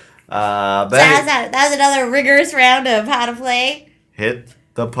 So, but That was another rigorous round of how to play. hit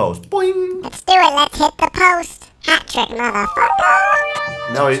the post. Boing. Let's do it. Let's hit the post. Hat trick,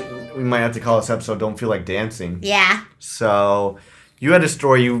 motherfucker. No, we might have to call this episode "Don't Feel Like Dancing." Yeah. So, you had a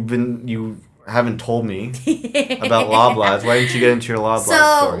story you haven't told me about Loblaws. Why didn't you get into your Loblaws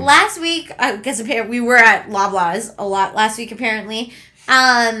So story? last week, I guess we were at Loblaws a lot last week. Apparently,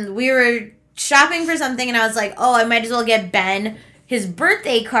 we were shopping for something, and I was like, "Oh, I might as well get Ben his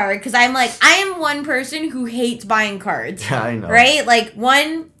birthday card," because I am one person who hates buying cards. Yeah, I know. Right? Like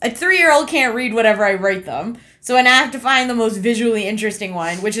a 3-year-old can't read whatever I write them, so I have to find the most visually interesting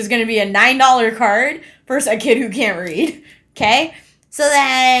one, which is going to be a $9 card for a kid who can't read. Okay. So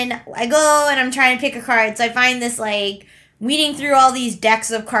then I go and I'm trying to pick a card. So I find this weeding through all these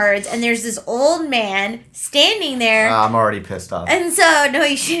decks of cards, and there's this old man standing there. I'm already pissed off. And so, no,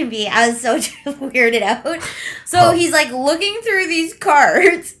 you shouldn't be. I was so weirded out. So he's looking through these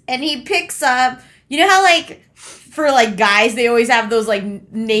cards, and he picks up, you know how for guys, they always have those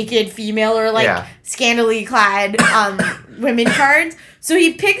naked female or Yeah. scantily clad women cards. So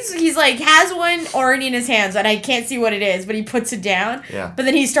he's has one already in his hands, and I can't see what it is, but he puts it down. Yeah. But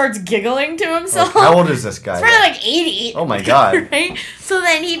then he starts giggling to himself. How old is this guy? It's probably 80. Oh my God. Right? So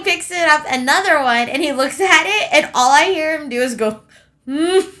then he picks it up, another one, and he looks at it, and all I hear him do is go,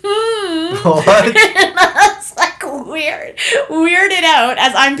 mm-hmm. What? And I was weirded out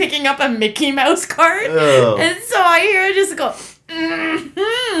as I'm picking up a Mickey Mouse card. Ew. And so I hear him just go,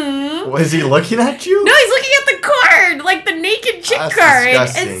 mm-hmm. Was he looking at you? No, he's looking at the card, the naked chick That's card.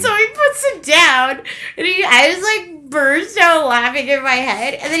 disgusting. And so he puts it down, and I just burst out laughing in my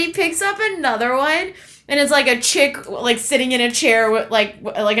head. And then he picks up another one, and it's a chick sitting in a chair with like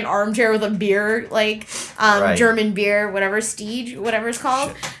an armchair with a beer, Right. German beer, whatever, Steege, whatever it's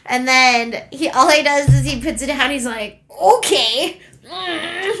called. And then all he does is he puts it down. He's like, okay.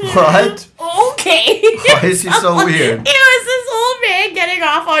 What? Okay. Why is he so weird? It was this old man getting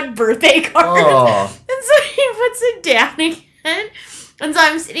off on birthday cards. Oh. And so he puts it down again. And so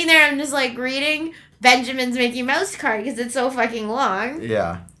I'm sitting there, I'm just reading Benjamin's Mickey Mouse card because it's so fucking long.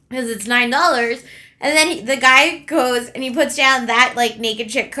 Yeah. because it's $9. And then the guy goes and he puts down that like naked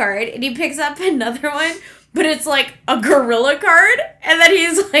chick card and he picks up another one, but it's like a gorilla card. And then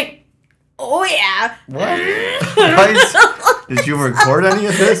he's like, oh yeah. What? Did you record any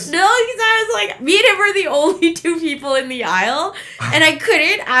of this? No, because I was like, me and him were the only two people in the aisle, and I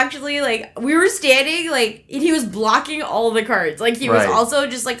couldn't actually, like, we were standing, like, and he was blocking all the cards. Like, he was Right. also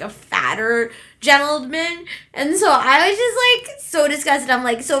just, like, a fatter gentleman, and so I was just, like, so disgusted. I'm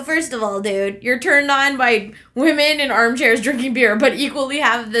like, so first of all, dude, you're turned on by women in armchairs drinking beer, but equally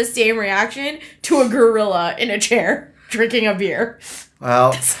have the same reaction to a gorilla in a chair drinking a beer.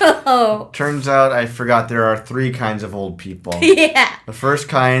 Well, So, turns out I forgot there are 3 kinds of old people. yeah. The first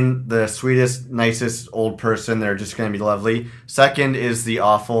kind, the sweetest, nicest old person. They're just going to be lovely. Second is the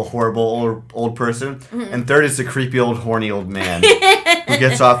awful, horrible old person. Mm-hmm. And third is the creepy old, horny old man who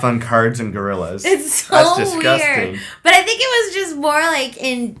gets off on cards and gorillas. It's so That's disgusting. weird. But I think it was just more like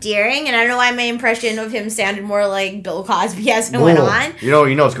endearing, and I don't know why my impression of him sounded more like Bill Cosby as it went Whoa. on. You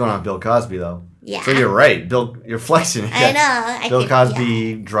know what's going on with Bill Cosby, though. Yeah. So you're right. You're flexing it. I know. Bill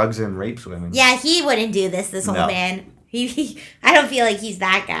Cosby drugs and rapes women. Yeah, he wouldn't do this old No. man. I don't feel like he's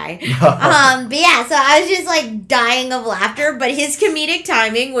that guy. But yeah, so I was just like dying of laughter, but his comedic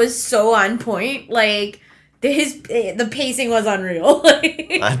timing was so on point. Like, the pacing was unreal.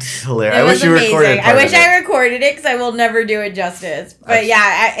 That's hilarious. It I was wish you amazing. recorded I part wish of it. I recorded it because I will never do it justice. But That's-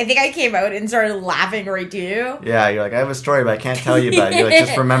 yeah, I think I came out and started laughing right to you. Yeah, you're like, I have a story, but I can't tell you about it. You're like,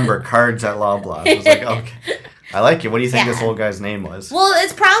 just remember cards at Loblaws. I was like, okay. I like it. What do you think Yeah. this old guy's name was? Well,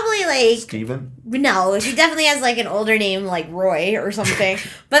 it's probably like Steven? no. He definitely has like an older name, like Roy or something.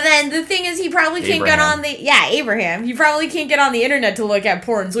 But then the thing is, he probably can't get Abraham. on the Abraham. He probably can't get on the internet to look at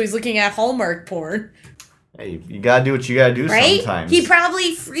porn, so he's looking at Hallmark porn, Hey, you gotta do what you gotta do right? sometimes. He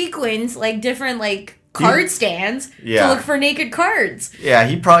probably frequents like different like card stands Yeah. to look for naked cards. Yeah,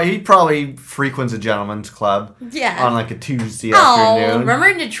 he probably frequents a gentleman's club Yeah. on like a Tuesday Oh, afternoon. remember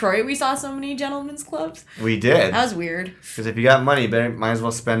in Detroit we saw so many gentlemen's clubs? We did. That was weird. Because if you got money, might as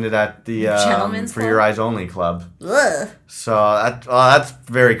well spend it at the Gentleman's For club? Your Eyes Only club. Ugh. So that's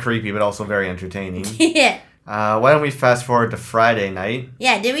very creepy, but also very entertaining. Yeah. Why don't we fast forward to Friday night?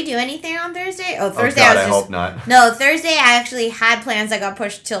 Yeah, did we do anything on Thursday? Oh, Oh Thursday God, I I was just hope not. No, Thursday I actually had plans that got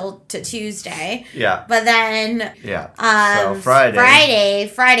pushed to Tuesday. Yeah, But then yeah. so Friday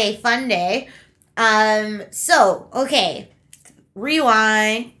fun day. So, okay.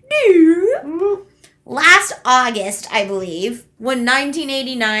 Rewind. Last August, I believe, when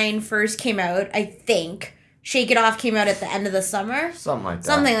 1989 first came out, I think Shake It Off came out at the end of the summer. Something like that.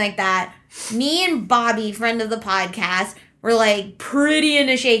 Something like that. Me and Bobby, friend of the podcast, were like pretty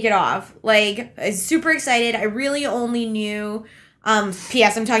into Shake It Off. Like, I was super excited. I really only knew.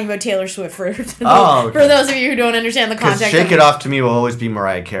 P.S. I'm talking about Taylor Swift for okay. for those of you who don't understand the Because context. Shake of It Off to me will always be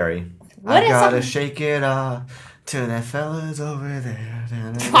Mariah Carey. What I is gotta something- shake it off to the fellas over there.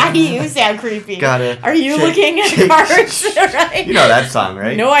 Why do you sound creepy? Gotta Are you shake- looking at shake- cards? Right? You know that song,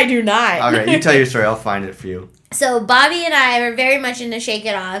 right? No, I do not. All right, you tell your story. I'll find it for you. So Bobby and I were very much into Shake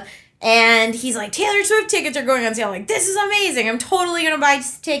It Off, and he's like, Taylor Swift tickets are going on sale. I'm like, this is amazing. I'm totally gonna buy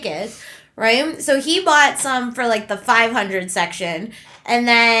tickets, right? So he bought some for like the 500 section, and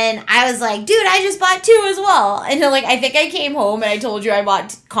then I was like, dude, I just bought 2 as well. And then, like, I think I came home and I told you I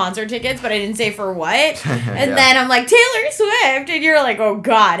bought concert tickets, but I didn't say for what. And Yeah. then I'm like, Taylor Swift, and you're like, oh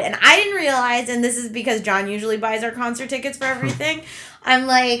God. And I didn't realize, and this is because John usually buys our concert tickets for everything. I'm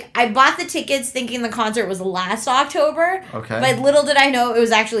like, I bought the tickets thinking the concert was last October. Okay. But little did I know it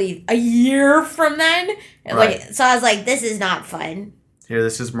was actually a year from then. And, Right. like, so I was like, this is not fun. Here,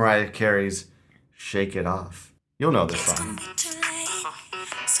 this is Mariah Carey's "Shake It Off." You'll know this song.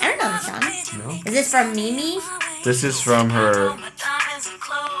 I don't know the song. No. Is this from Mimi? This is from her.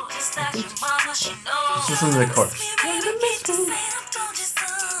 Just listen to the chorus. I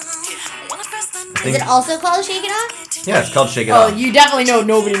Is it think, also called Shake It Off? yeah, it's called "Shake It Oh, Off." you definitely know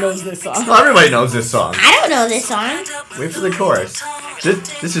nobody knows this song. Well, everybody knows this song. I don't know this song. Wait for the chorus.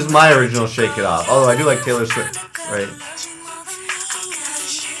 This is my original "Shake It Off." Although I do like Taylor Swift, right?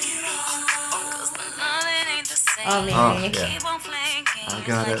 Oh, maybe. Oh, yeah. I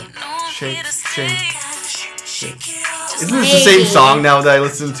gotta shake, shake. Isn't this the same Maybe. song now that I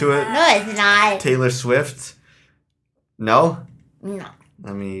listen to it? No, it's not. Taylor Swift? No? No.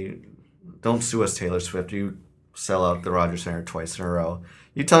 I mean, don't sue us, Taylor Swift. You sell out the Rogers Center twice in a row.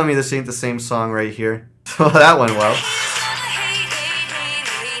 You telling me this ain't the same song right here? So that went well.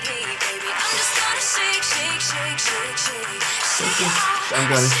 I'm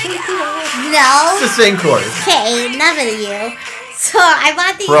gonna shake it off. No. It's the same chorus. Okay, none of you. So I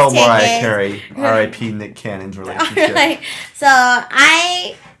bought these Pro tickets. Mariah Carey. R.I.P. Nick Cannon's relationship. Alright. So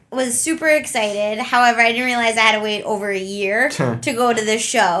I was super excited. However, I didn't realize I had to wait over a year to go to this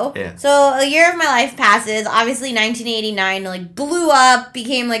show. Yeah. So a year of my life passes. Obviously, 1989 like blew up,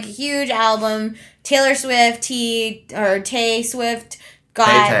 became like a huge album. Taylor Swift, Tay Swift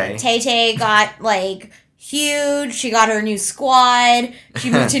got Tay got like huge. She got her new squad.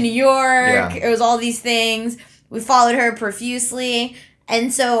 She moved to New York. Yeah. It was all these things. We followed her profusely.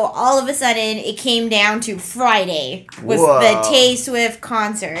 And so all of a sudden, it came down to Friday was the Tay Swift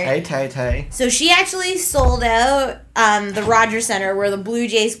concert. Tay. So she actually sold out the Rogers Center where the Blue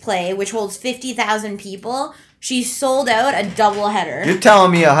Jays play, which holds 50,000 people. She sold out a doubleheader. You're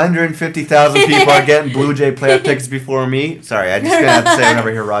telling me 150,000 people are getting Blue Jay playoff tickets before me? Sorry, I'm just going to have to say whenever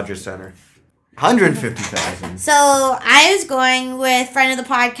I hear Rogers Center. 150,000. So I was going with friend of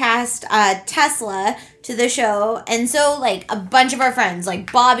the podcast, Tesla, to the show. And so, like, a bunch of our friends,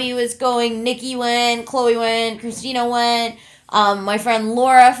 like Bobby was going, Nikki went, Chloe went, Christina went, my friend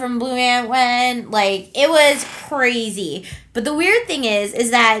Laura from Blue Ant went. Like, it was crazy. But the weird thing is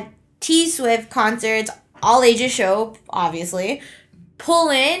that T-Swift concerts, all ages show, obviously,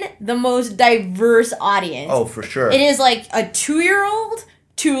 pull in the most diverse audience. Oh, for sure. It is like a 2-year-old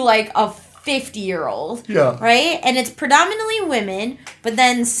to like a 50-year-old. Yeah. Right? And it's predominantly women, but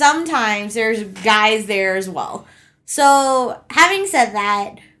then sometimes there's guys there as well. So, having said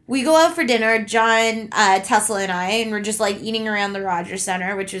that, we go out for dinner, John, Tesla, and I, and we're just like eating around the Rogers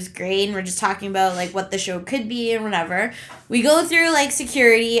Center, which was great, and we're just talking about like what the show could be and whatever. We go through like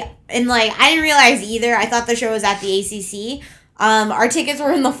security, and like I didn't realize either. I thought the show was at the ACC. Our tickets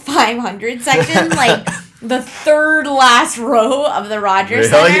were in the 500 section, like the third last row of the Rogers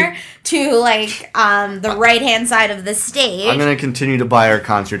Center to like the right hand side of the stage. I'm gonna continue to buy our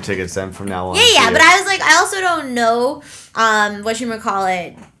concert tickets then from now on. Yeah, but I was like, I also don't know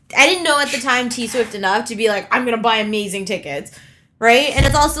whatchamacallit. I didn't know at the time T-Swift enough to be like, I'm gonna buy amazing tickets, right? And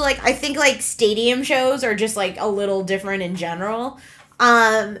it's also like, I think like stadium shows are just like a little different in general.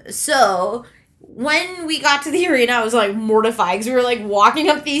 So when we got to the arena, I was like mortified because we were like walking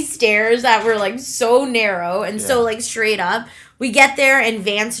up these stairs that were like so narrow and so like straight up. We get there and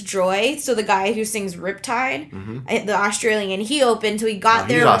Vance Joy, so the guy who sings Riptide, the Australian, he opened. So we got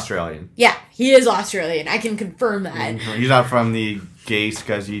there. He's Australian. Yeah, he is Australian. I can confirm that. He's not from the gay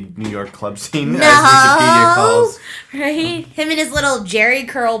scuzzy New York club scene, No, as Wikipedia calls. Right? Him and his little Jerry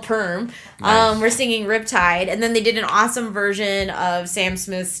curl perm were singing Riptide, and then they did an awesome version of Sam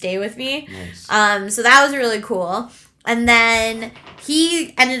Smith's Stay With Me. Nice. So that was really cool. And then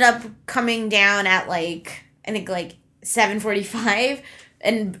he ended up coming down at like, I think like 7:45,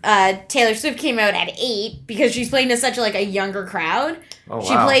 and Taylor Swift came out at 8 because she's playing to such like a younger crowd. Oh, wow.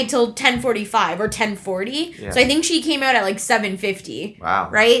 She played till 10:45 or 10:40. Yeah. So I think she came out at like 7:50. Wow.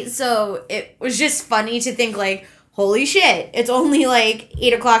 Right? So it was just funny to think like, holy shit, it's only like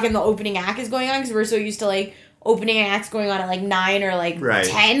 8 o'clock and the opening act is going on because we're so used to like opening acts going on at like 9 or like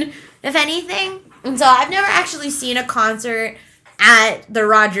 10, if anything. And so I've never actually seen a concert at the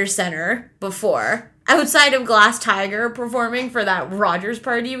Rogers Center before. Outside of Glass Tiger performing for that Rogers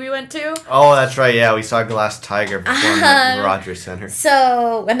party we went to. Oh, that's right. Yeah, we saw Glass Tiger perform at the Rogers Center.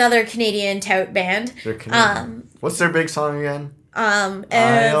 So, another Canadian tout band. They're Canadian. What's their big song again?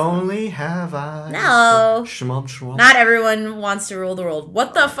 I only have eyes. No. Shlump, shlump. Not everyone wants to rule the world.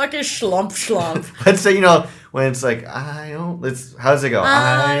 What the fuck is Shlump Shlump? Let's say, when it's like, how does it go?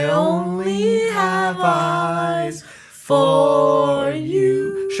 I only have eyes for you.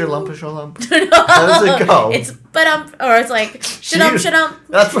 Shalump, shalump. How does it go? It's or it's like shadump, shadump.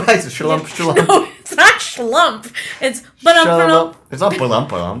 That's what I said. Shalump, shalump. No, it's not shlump. It's badump. It's not balump,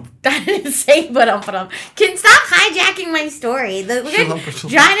 balump. I didn't say badump. Can stop hijacking my story.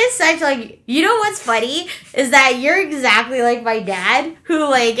 John is such like, you know what's funny is that you're exactly like my dad, who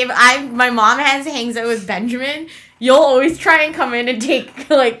like if my mom hangs out with Benjamin, you'll always try and come in and take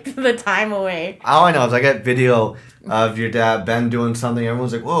like the time away. All I know is I got video of your dad, Ben, doing something.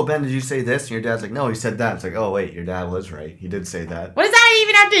 Everyone's like, whoa, Ben, did you say this? And your dad's like, no, he said that. It's like, oh, wait, your dad was right. He did say that. What does that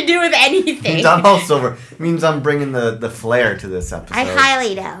even have to do with anything? Means I'm all silver. Means I'm bringing the flair to this episode. I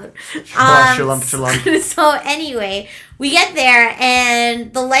highly doubt. Shalump. So anyway, we get there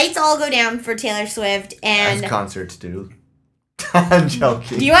and the lights all go down for Taylor Swift and as concerts do. I'm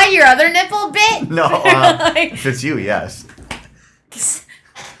joking. Do you want your other nipple bit? No, if it's you, yes.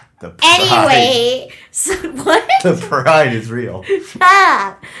 The pride. Anyway, so what? The pride is real. Shut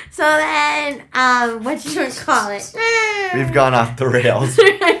up. So then, what you would call it? We've gone off the rails.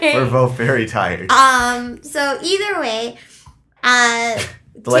 We're both very tired. So either way,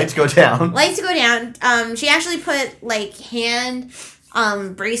 the lights go down. Lights go down. She actually put like hand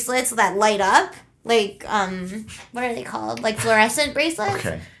bracelets that light up. Like, what are they called? Like fluorescent bracelets.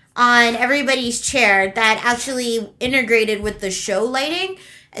 Okay. on everybody's chair that actually integrated with the show lighting.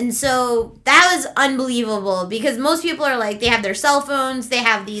 And so that was unbelievable because most people are like, they have their cell phones, they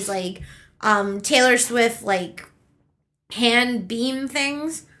have these like Taylor Swift like hand beam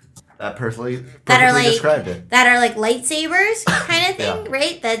things That perfectly that are like described it. that are like lightsabers kind of thing, Yeah.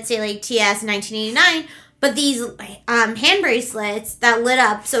 right? That say like TS 1989. But these hand bracelets that lit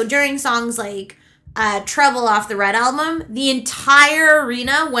up. So during songs like Trouble off the Red album, the entire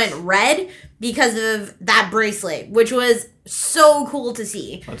arena went red because of that bracelet, which was so cool to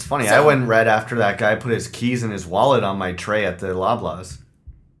see. That's funny. So- I went red after that guy put his keys in his wallet on my tray at the Loblaws.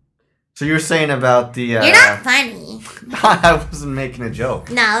 So you're saying about the... You're not funny. I wasn't making a joke.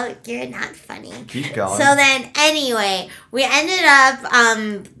 No, you're not funny. Keep going. So then, anyway, we ended up.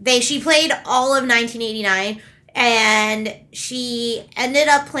 She played all of 1989, and she ended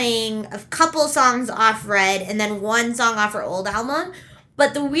up playing a couple songs off Red, and then one song off her old album.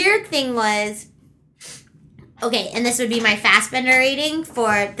 But the weird thing was, okay, and this would be my Fassbender rating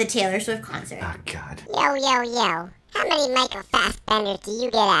for the Taylor Swift concert. Oh, God. Yo. How many Michael Fassbenders do you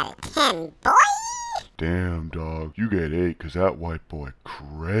get out of 10, boy? Damn, dog. You get 8 because that white boy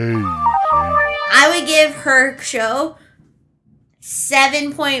crazy. I would give her show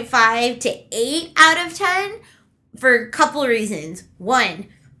 7.5 to 8 out of 10 for a couple reasons. One,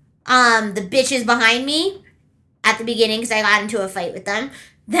 the bitches behind me at the beginning because I got into a fight with them.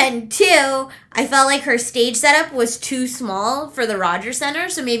 Then two, I felt like her stage setup was too small for the Rogers Center,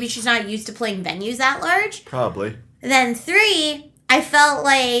 so maybe she's not used to playing venues that large. Probably. Then three, I felt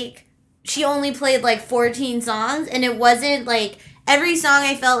like she only played like 14 songs, and it wasn't like every song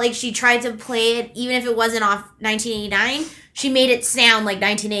I felt like she tried to play it, even if it wasn't off 1989, she made it sound like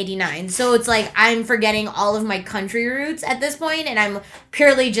 1989. So it's like I'm forgetting all of my country roots at this point, and I'm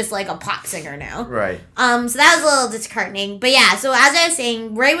purely just like a pop singer now. Right. So that was a little disheartening. But yeah, so as I was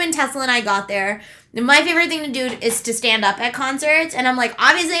saying, right when Tesla and I got there, my favorite thing to do is to stand up at concerts. And I'm like,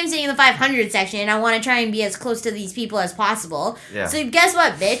 obviously I'm sitting in the 500 section, and I want to try and be as close to these people as possible. Yeah. So guess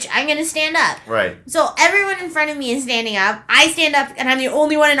what, bitch? I'm going to stand up. Right. So everyone in front of me is standing up. I stand up, and I'm the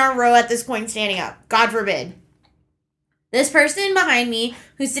only one in our row at this point standing up. God forbid. This person behind me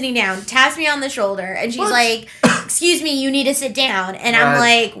who's sitting down taps me on the shoulder, and she's like, excuse me, you need to sit down. And I'm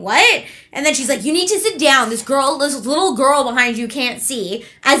like, what? And then she's like, you need to sit down. This little girl behind you can't see,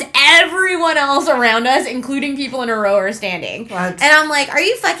 as everyone else around us, including people in a row, are standing. What? And I'm like, are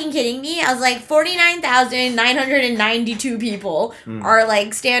you fucking kidding me? I was like, 49,992 people are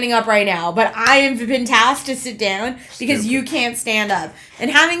like standing up right now, but I have been tasked to sit down because you can't stand up. And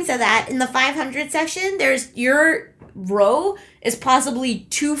having said that, in the 500 section, there's your row is possibly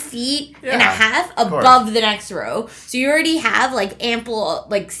 2 feet and a half above the next row, so you already have like ample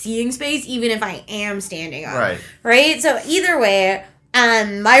like seating space even if I am standing up, right? So either way,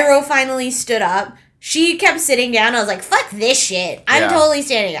 my row finally stood up. She kept sitting down. I was like, fuck this shit, I'm totally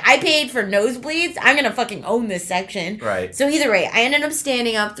standing. I paid for nosebleeds, I'm gonna fucking own this section, Right. So either way, I ended up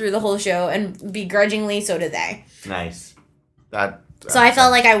standing up through the whole show, and begrudgingly so did they. Nice. So I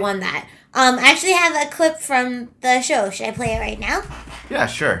felt like I won that. I actually have a clip from the show. Should I play it right now? Yeah,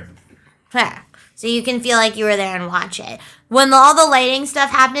 sure. Yeah. So you can feel like you were there and watch it. When all the lighting stuff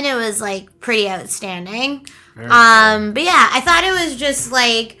happened, it was like pretty outstanding. Very cool. But yeah, I thought it was just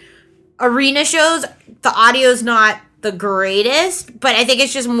like arena shows. The audio's not the greatest, but I think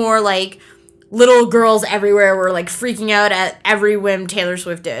it's just more like little girls everywhere were like freaking out at every whim Taylor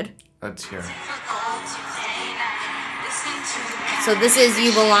Swift did. Let's hear it. So this is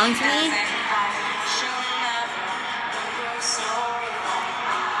You Belong to Me.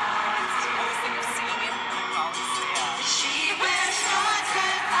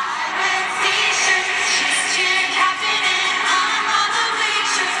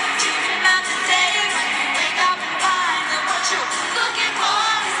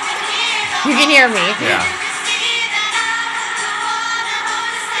 You can hear me. Yeah.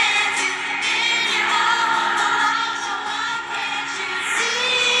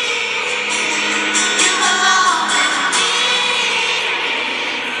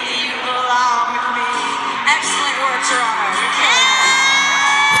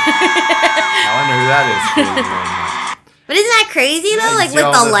 I wonder who that is. But isn't that crazy though? you Like see with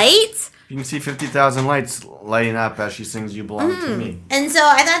all the the- lights? You can see 50,000 lights lighting up as she sings You Belong to Me. And so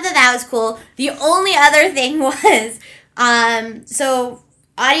I thought that was cool. The only other thing was, so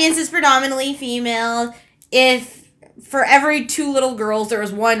audience is predominantly female. If for every 2 little girls, there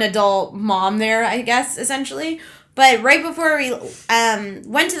was 1 adult mom there, I guess, essentially. But right before we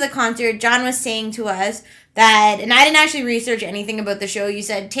went to the concert, John was saying to us that, and I didn't actually research anything about the show, you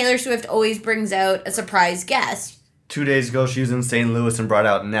said Taylor Swift always brings out a surprise guest 2 days ago, she was in St. Louis and brought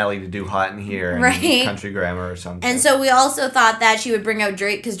out Nelly to do Hot in Here and Right. Country Grammar or something. And so we also thought that she would bring out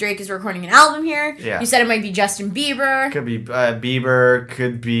Drake because Drake is recording an album here. Yeah. You said it might be Justin Bieber. Could be Bieber,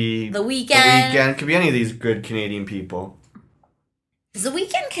 could be The Weeknd. could be any of these good Canadian people. Is The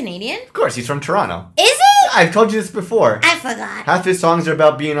Weeknd Canadian? Of course, he's from Toronto. Is it? I've told you this before. I forgot. Half his songs are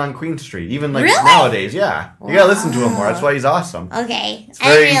about being on Queen Street, even like Really? nowadays. Yeah, you gotta listen to him more. That's why he's awesome. Okay. It's I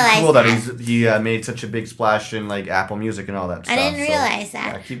didn't very realize cool that that. he made such a big splash in like Apple Music and all that stuff. I didn't so, realize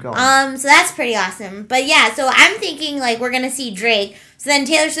that. Yeah, keep going. So that's pretty awesome. But yeah, so I'm thinking like we're gonna see Drake. So then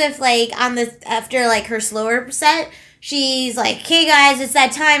Taylor Swift, like on the after like her slower set, she's like, "Hey guys, it's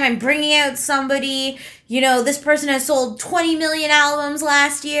that time. I'm bringing out somebody. You know, this person has sold 20 million albums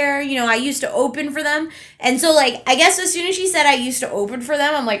last year. You know, I used to open for them." And so like I guess as soon as she said I used to open for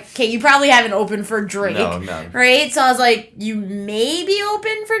them, I'm like, okay, you probably haven't opened for Drake, No. right? So I was like, you maybe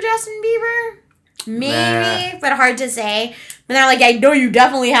open for Justin Bieber. Maybe, but hard to say. But they're like, I know you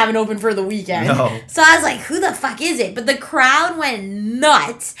definitely haven't opened for The Weeknd. No. So I was like, who the fuck is it? But the crowd went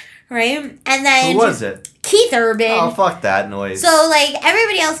nuts, right? And then Who was it? Keith Urban. Oh, fuck that noise. So like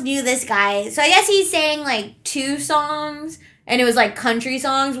everybody else knew this guy. So I guess he sang like 2 songs, and it was like country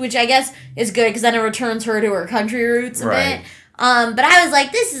songs, which I guess is good because then it returns her to her country roots a Right. bit. But I was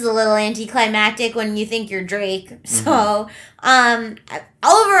like, this is a little anticlimactic when you think you're Drake. Mm-hmm. So,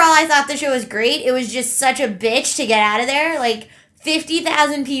 overall, I thought the show was great. It was just such a bitch to get out of there. Like,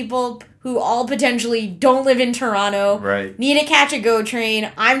 50,000 people who all potentially don't live in Toronto. Right. Need to catch a GO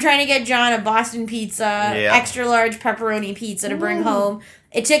train. I'm trying to get John a Boston pizza, Yeah. extra large pepperoni pizza to bring home.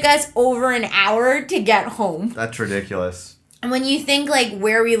 It took us over an hour to get home. That's ridiculous. And when you think like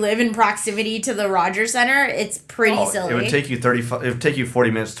where we live in proximity to the Rogers Center, it's pretty silly. It would take you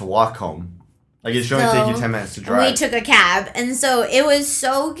 40 minutes to walk home. Like it should only take you 10 minutes to And drive. we took a cab, and so it was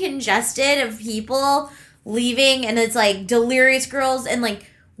so congested of people leaving, and it's like Delirious Girls, and like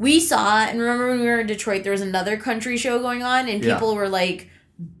we saw, and remember when we were in Detroit, there was another country show going on, and Yeah. people were like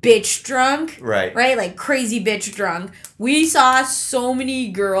bitch drunk. Right. Right? Like crazy bitch drunk. We saw so many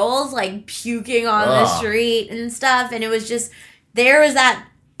girls like puking on the Ugh. street and stuff, and it was just, there was that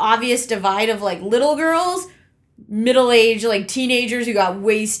obvious divide of like little girls, middle-aged like teenagers who got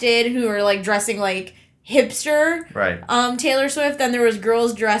wasted, who were like dressing like hipster Right. Taylor Swift. Then there was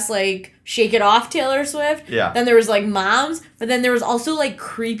girls dressed like Shake It Off Taylor Swift. Yeah. Then there was like moms, but then there was also like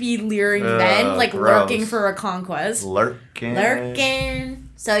creepy leering men like gross. lurking for a conquest. Lurking.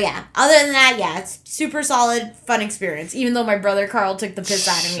 So yeah, other than that, yeah, it's super solid, fun experience. Even though my brother Carl took the piss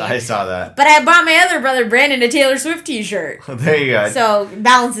out of me. I saw that. But I bought my other brother Brandon a Taylor Swift t-shirt. There you go. So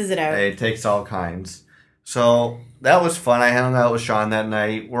balances it out. It takes all kinds. So that was fun. I hung out with Sean that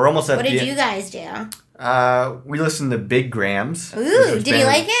night. We're almost at What the did you guys do? We listened to Big Grams. which Ooh, was did you band-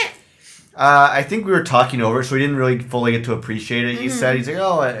 like it? I think we were talking over it, so we didn't really fully get to appreciate it. He said, he's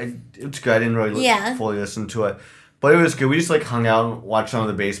like, it's good. I didn't really Mm-hmm. Yeah. fully listen to it. But it was good. We just like hung out and watched some of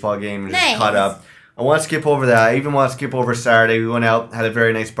the baseball game and Nice. just caught up. I want to skip over that. I even want to skip over Saturday. We went out, had a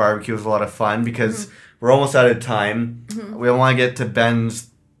very nice barbecue. It was a lot of fun because Mm-hmm. we're almost out of time. We want to get to Ben's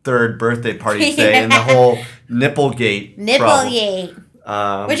 3rd birthday party today and the whole Nipplegate problem.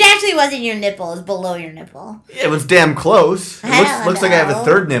 Nipplegate. Which actually wasn't your nipple, it was below your nipple. It was damn close. It I don't looks like I have a know.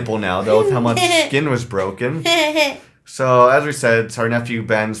 3rd nipple now, though, with how much skin was broken. So, as we said, it's our nephew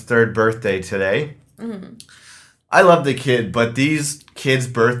Ben's 3rd birthday today. Mm-hmm. I love the kid, but these kids'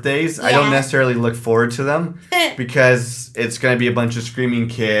 birthdays, I don't Yeah. necessarily look forward to them because it's going to be a bunch of screaming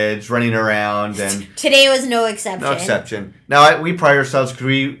kids running around and Today was no exception. no exception. Now, we pride ourselves because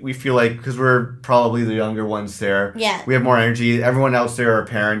we feel like, because we're probably the younger ones there, Yeah. we have more energy. Everyone else there are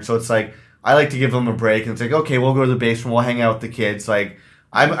parents, so it's like, I like to give them a break and it's like, okay, we'll go to the basement, we'll hang out with the kids. Like,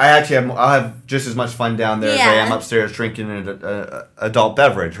 I'll have just as much fun down there as I Yeah. am upstairs drinking an adult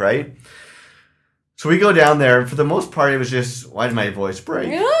beverage, right? So we go down there, and for the most part, it was just, why did my voice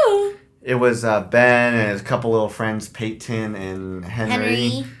break? Ooh. It was Ben and his couple little friends, Peyton and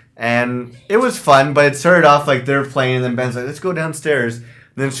Henry. And it was fun, but it started off like they're playing, and then Ben's like, let's go downstairs.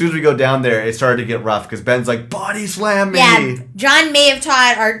 And then as soon as we go down there, it started to get rough, because Ben's like, body slam me! Yeah, John may have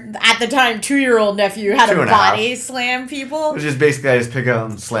taught our, at the time, 2-year-old nephew how to 2.5. body slam people. Which is basically, I just pick up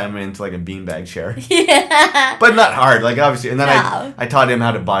and slam him into like a beanbag chair. Yeah. But not hard, like obviously. And then No. I taught him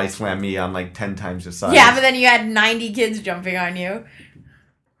how to body slam me. I'm like 10 times his size. Yeah, but then you had 90 kids jumping on you.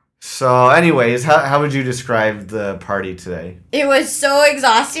 So anyways, how would you describe the party today? It was so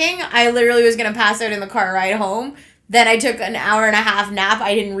exhausting. I literally was going to pass out in the car ride home. Then I took an hour and a half nap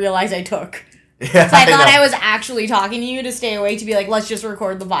I didn't realize I took. Yeah, So I thought know. I was actually talking to you to stay awake to be like, let's just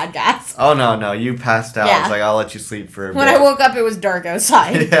record the podcast. Oh, no, you passed out. Yeah. I was like, I'll let you sleep for a When bit. I woke up, it was dark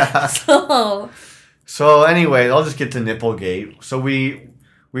outside. Yeah. So, So anyway, I'll just get to Nipplegate. So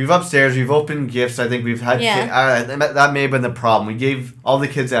we've upstairs. We've opened gifts. I think we've had. That may have been the problem. We gave all the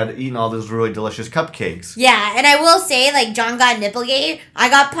kids out eaten all those really delicious cupcakes. Yeah, and I will say, like, John got Nipplegate. I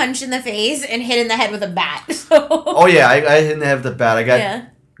got punched in the face and hit in the head with a bat. So. Oh yeah, I hit in the head with the bat. I got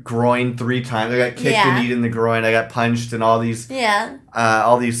groined 3 times. I got kicked and eaten in the groin. I got punched and all these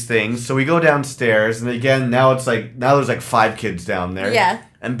things. So we go downstairs, and again now there's like 5 kids down there. Yeah.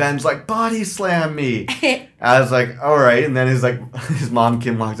 And Ben's like, body slam me. I was like, all right. And then his mom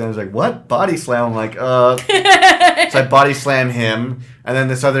Kim walks in and is like, what? Body slam? I'm like, So I body slam him. And then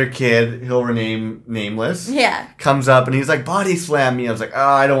this other kid, he'll rename nameless, comes up and he's like, body slam me. I was like,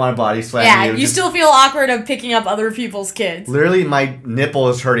 oh, I don't want to body slam you. Yeah, you still feel awkward of picking up other people's kids. Literally, my nipple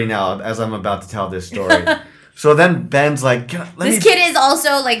is hurting now as I'm about to tell this story. So then Ben's like, this kid is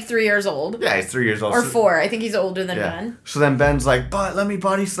also like 3 years old. Yeah, he's 3 years old. Or 4. I think he's older than Ben. So then Ben's like, let me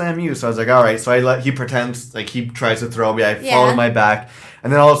body slam you. So I was like, all right. So he pretends, like he tries to throw me. I fall to my back.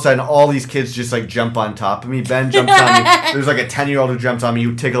 And then all of a sudden, all these kids just like jump on top of me. Ben jumps on me. There's like a 10-year-old who jumps on me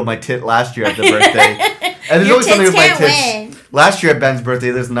who tickled my tit last year at the birthday. And there's always something with my tits. Last year at Ben's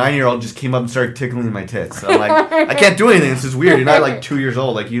birthday, this 9-year-old just came up and started tickling my tits. So I'm like, I can't do anything. This is weird. You're not like 2 years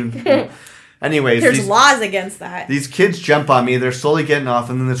old. Like you. Anyways, there's laws against that. These kids jump on me. They're slowly getting off,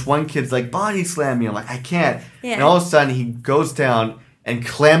 and then this one kid's like, body slam me. I'm like, I can't. Yeah. And all of a sudden, he goes down and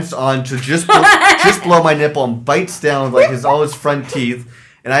clamps on to just below my nipple and bites down with like all his front teeth.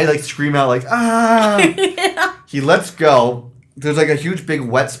 And I like scream out like, ah. He lets go. There's like a huge big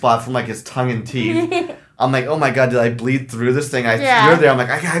wet spot from like his tongue and teeth. I'm like, oh my god, did I bleed through this thing? You're there. I'm like,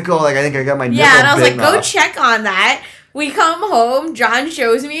 I gotta go. Like, I think I got my nipple. Yeah, and I was like, go off. check on that. We come home, John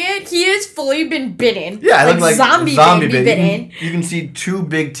shows me it. He has fully been bitten. Yeah, I look like zombie bitten. You can see 2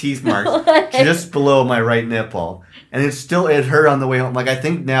 big teeth marks just below my right nipple. And it hurt on the way home. Like, I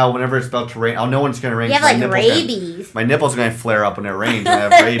think now, whenever it's about to rain, I'll know when it's going to rain. You have, like, rabies. My nipple's going to flare up when it rains, and I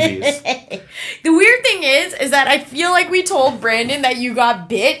have rabies. The weird thing is that I feel like we told Brandon that you got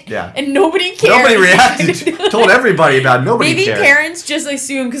bit, and nobody cared. Nobody reacted. Told everybody about it. Nobody Maybe cared. Parents just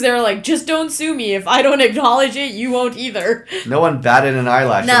assume, because they were like, just don't sue me. If I don't acknowledge it, you won't either. No one batted an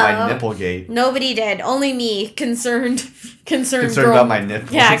eyelash at my nipplegate. Nobody did. Only me. Concerned about my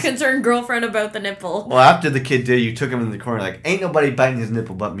nipples. Yeah, concerned girlfriend about the nipple. Well, after the kid did, you took him in the corner like, ain't nobody biting his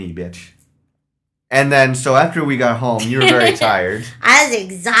nipple but me, bitch. And then, so after we got home, you were very tired. I was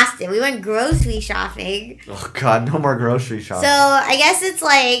exhausted. We went grocery shopping. Oh, God, no more grocery shopping. So, I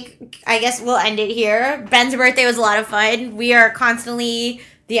guess we'll end it here. Ben's birthday was a lot of fun. We are constantly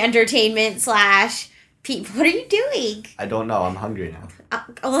the entertainment / people. What are you doing? I don't know. I'm hungry now.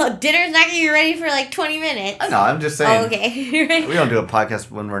 Well, dinner's not going to be ready for like 20 minutes. I know. I'm just saying. Oh, okay. We don't do a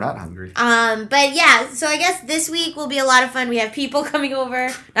podcast when we're not hungry. But yeah, so I guess this week will be a lot of fun. We have people coming over.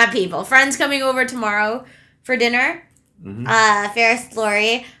 Not people. Friends coming over tomorrow for dinner. Mm-hmm. Ferris,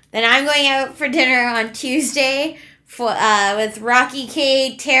 Lori. Then I'm going out for dinner on Tuesday with Rocky,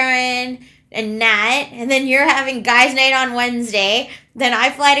 Kate, Taryn, and Nat. And then you're having guys' night on Wednesday. Then I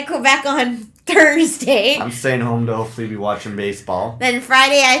fly to Quebec on Thursday. I'm staying home to hopefully be watching baseball. Then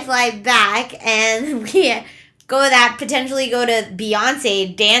Friday I fly back and we potentially go to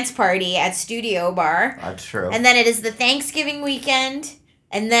Beyonce dance party at Studio Bar. That's true. And then it is the Thanksgiving weekend.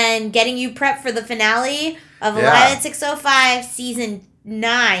 And then getting you prepped for the finale of Live at 605 season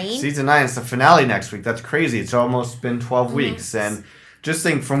 9. Season 9, it's the finale next week. That's crazy. It's almost been 12 weeks. And just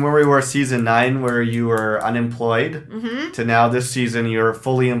think, from where we were season 9, where you were unemployed, to now this season you're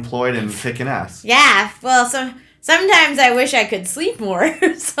fully employed and kicking ass. Yeah, well, sometimes I wish I could sleep more.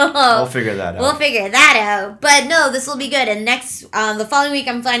 So we'll figure that out. We'll figure that out. But no, this will be good. And the following week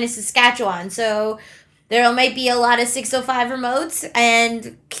I'm flying to Saskatchewan, so there might be a lot of 605 remotes.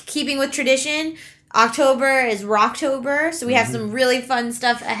 And keeping with tradition, October is Rocktober, so we have some really fun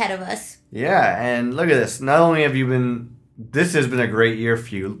stuff ahead of us. Yeah, and look at this. Not only have you been... This has been a great year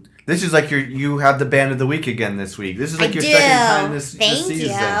for you. This is like you have the band of the week again this week. This is like your second time this season. Thank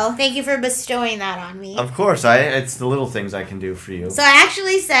you. Thank you for bestowing that on me. Of course. It's the little things I can do for you. So I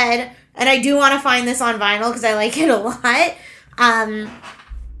actually said, and I do want to find this on vinyl because I like it a lot.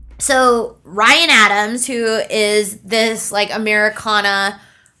 So Ryan Adams, who is this like Americana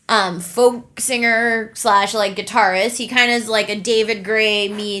folk singer / like guitarist, he kind of is like a David Gray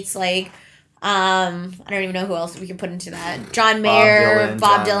meets like I don't even know who else we could put into that. John Mayer,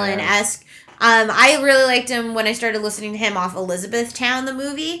 Bob Dylan-esque. I really liked him when I started listening to him off Elizabethtown, the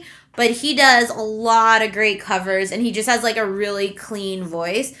movie. But he does a lot of great covers, and he just has like a really clean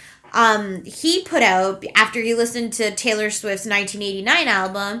voice. He put out, after he listened to Taylor Swift's 1989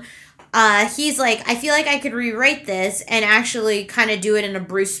 album, he's like, I feel like I could rewrite this and actually kind of do it in a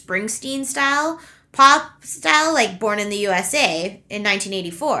Bruce Springsteen style. pop style, like Born in the USA in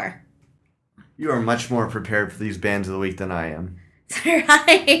 1984. You are much more prepared for these bands of the week than I am.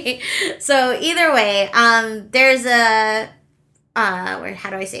 Right. So either way, there's a how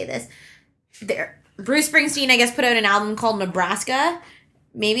do I say this? Bruce Springsteen, I guess, put out an album called Nebraska,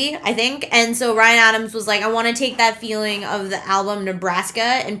 maybe, I think. And so Ryan Adams was like, I want to take that feeling of the album Nebraska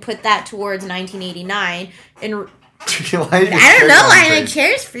and put that towards 1989 and I don't know why my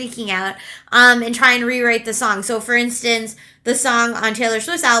chair's freaking out. And try and rewrite the song. So, for instance, the song on Taylor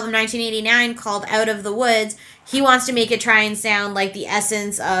Swift's album 1989 called Out of the Woods, he wants to make it try and sound like the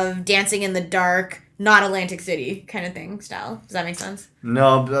essence of Dancing in the Dark, not Atlantic City kind of thing style. Does that make sense?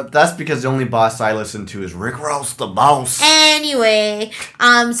 No, but that's because the only boss I listen to is Rick Ross the Boss. Anyway,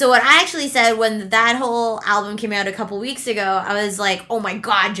 so what I actually said when that whole album came out a couple weeks ago, I was like, oh my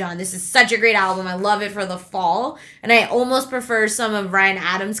God, John, this is such a great album. I love it for the fall. And I almost prefer some of Ryan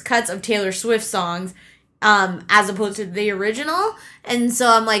Adams' cuts of Taylor Swift songs as opposed to the original. And so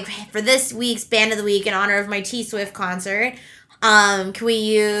I'm like, for this week's Band of the Week in honor of my T Swift concert, can we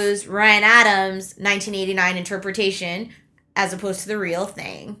use Ryan Adams' 1989 interpretation as opposed to the real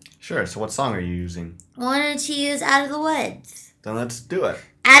thing? Sure, so what song are you using? I wanted to use Out of the Woods. Then let's do it.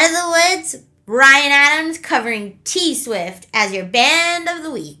 Out of the Woods, Ryan Adams covering T Swift as your Band of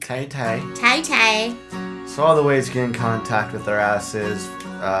the Week. Tay Tay. Tay Tay. So all the ways to get in contact with our asses,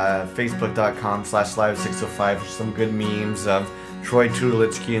 facebook.com/live605 for some good memes of Troy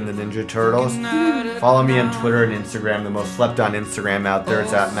Tulowitzki and the Ninja Turtles. Follow me on Twitter and Instagram. The most slept on Instagram out there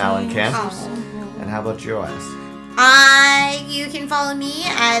is @Malenkemp. And how about yours? You can follow me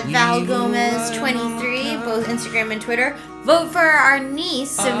at ValGomez23, both Instagram and Twitter. Vote for our niece,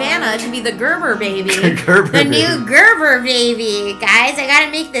 Savannah, to be the Gerber baby. New Gerber baby. Guys, I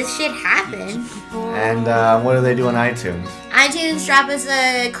gotta make this shit happen. And what do they do on iTunes? iTunes, drop us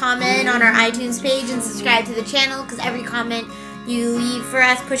a comment on our iTunes page and subscribe to the channel, because every comment you leave for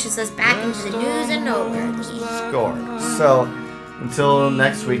us pushes us back into the news and noteworthy. Score. So, until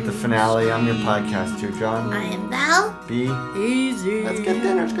next week, the finale, I'm your podcaster, John. I am Val. Be easy. Let's get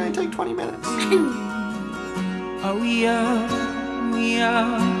dinner. It's going to take 20 minutes. Oh, we are the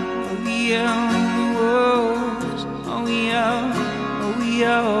world. Oh, we are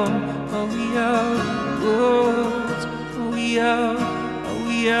world. Oh,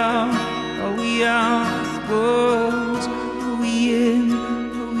 we are world. Oh, we in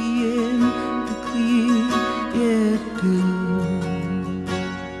the clear, yeah, good.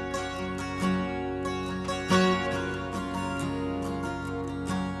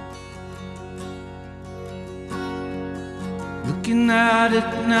 Looking at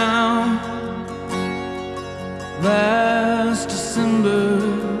it now, last December,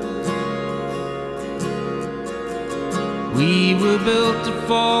 we were built to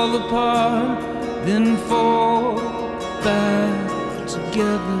fall apart, then fall back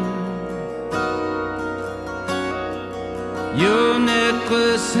together. Your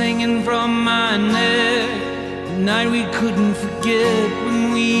necklace hanging from my neck, the night we couldn't forget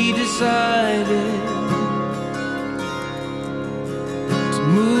when we decided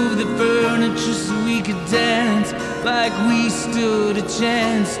move the furniture so we could dance like we stood a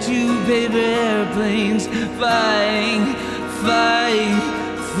chance. Two paper airplanes flying.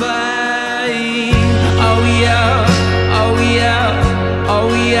 Are we out? Are we out? Are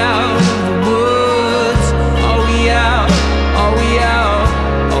we out of the woods? Are we out? Are we out?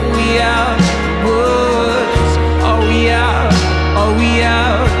 Are we out of the woods? Are we out? Are we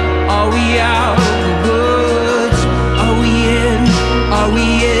out? Are we out of the woods? Are we in? Are we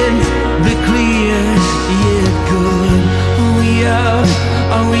in the clear? Yeah, good. Are we out?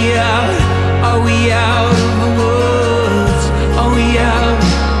 Are we out? Are we out of the woods? Are we out?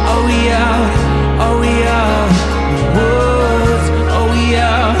 Are we out? Are we out of the woods? Are we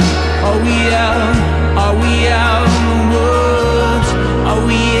out? Are we out? Are we out of the woods? Are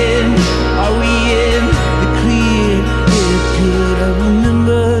we in? Are we in the clear? Yeah, good. I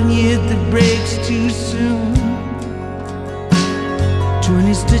remember you hit the brakes too soon.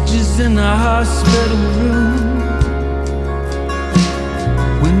 20 stitches in the hospital room.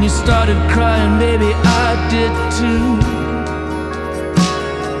 When you started crying, baby, I did too.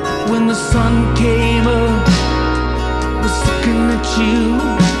 When the sun came up, was looking at you.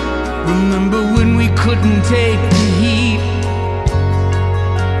 Remember when we couldn't take the heat?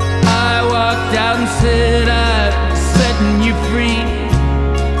 I walked out and said I'm setting you free.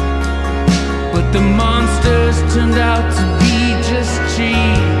 But the monsters turned out to be just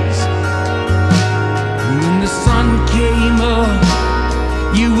trees. When the sun came up,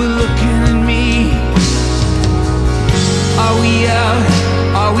 you were looking at me. Are we out?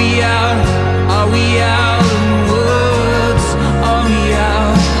 Are we out? Are we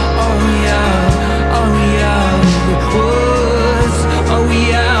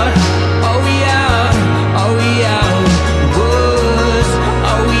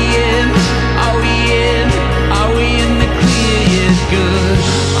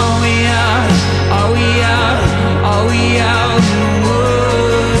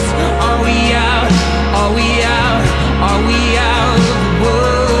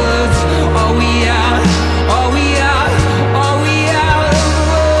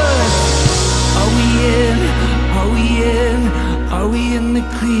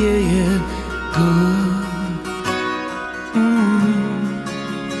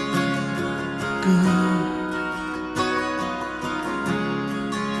good.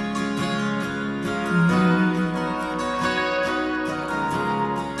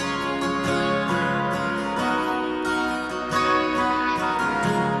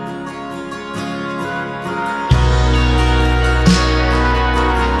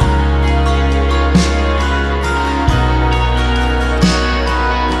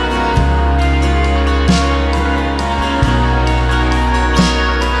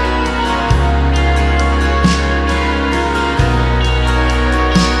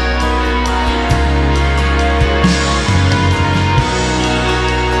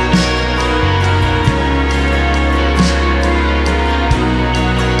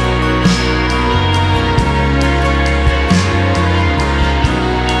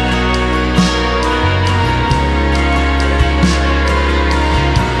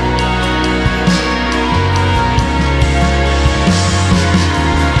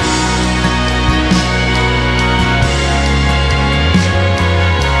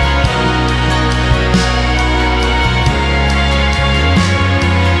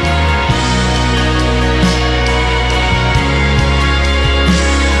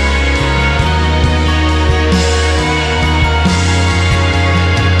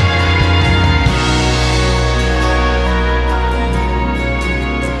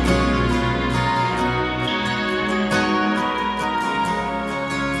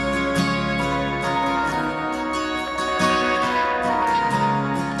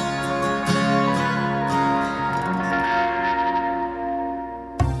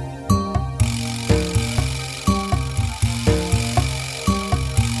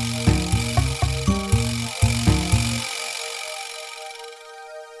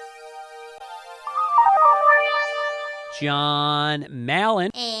 John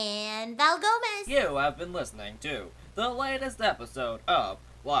Mallon, and Val Gomez. You have been listening to the latest episode of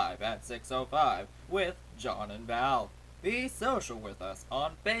Live at 605 with John and Val. Be social with us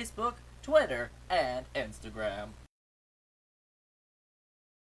on Facebook, Twitter, and Instagram.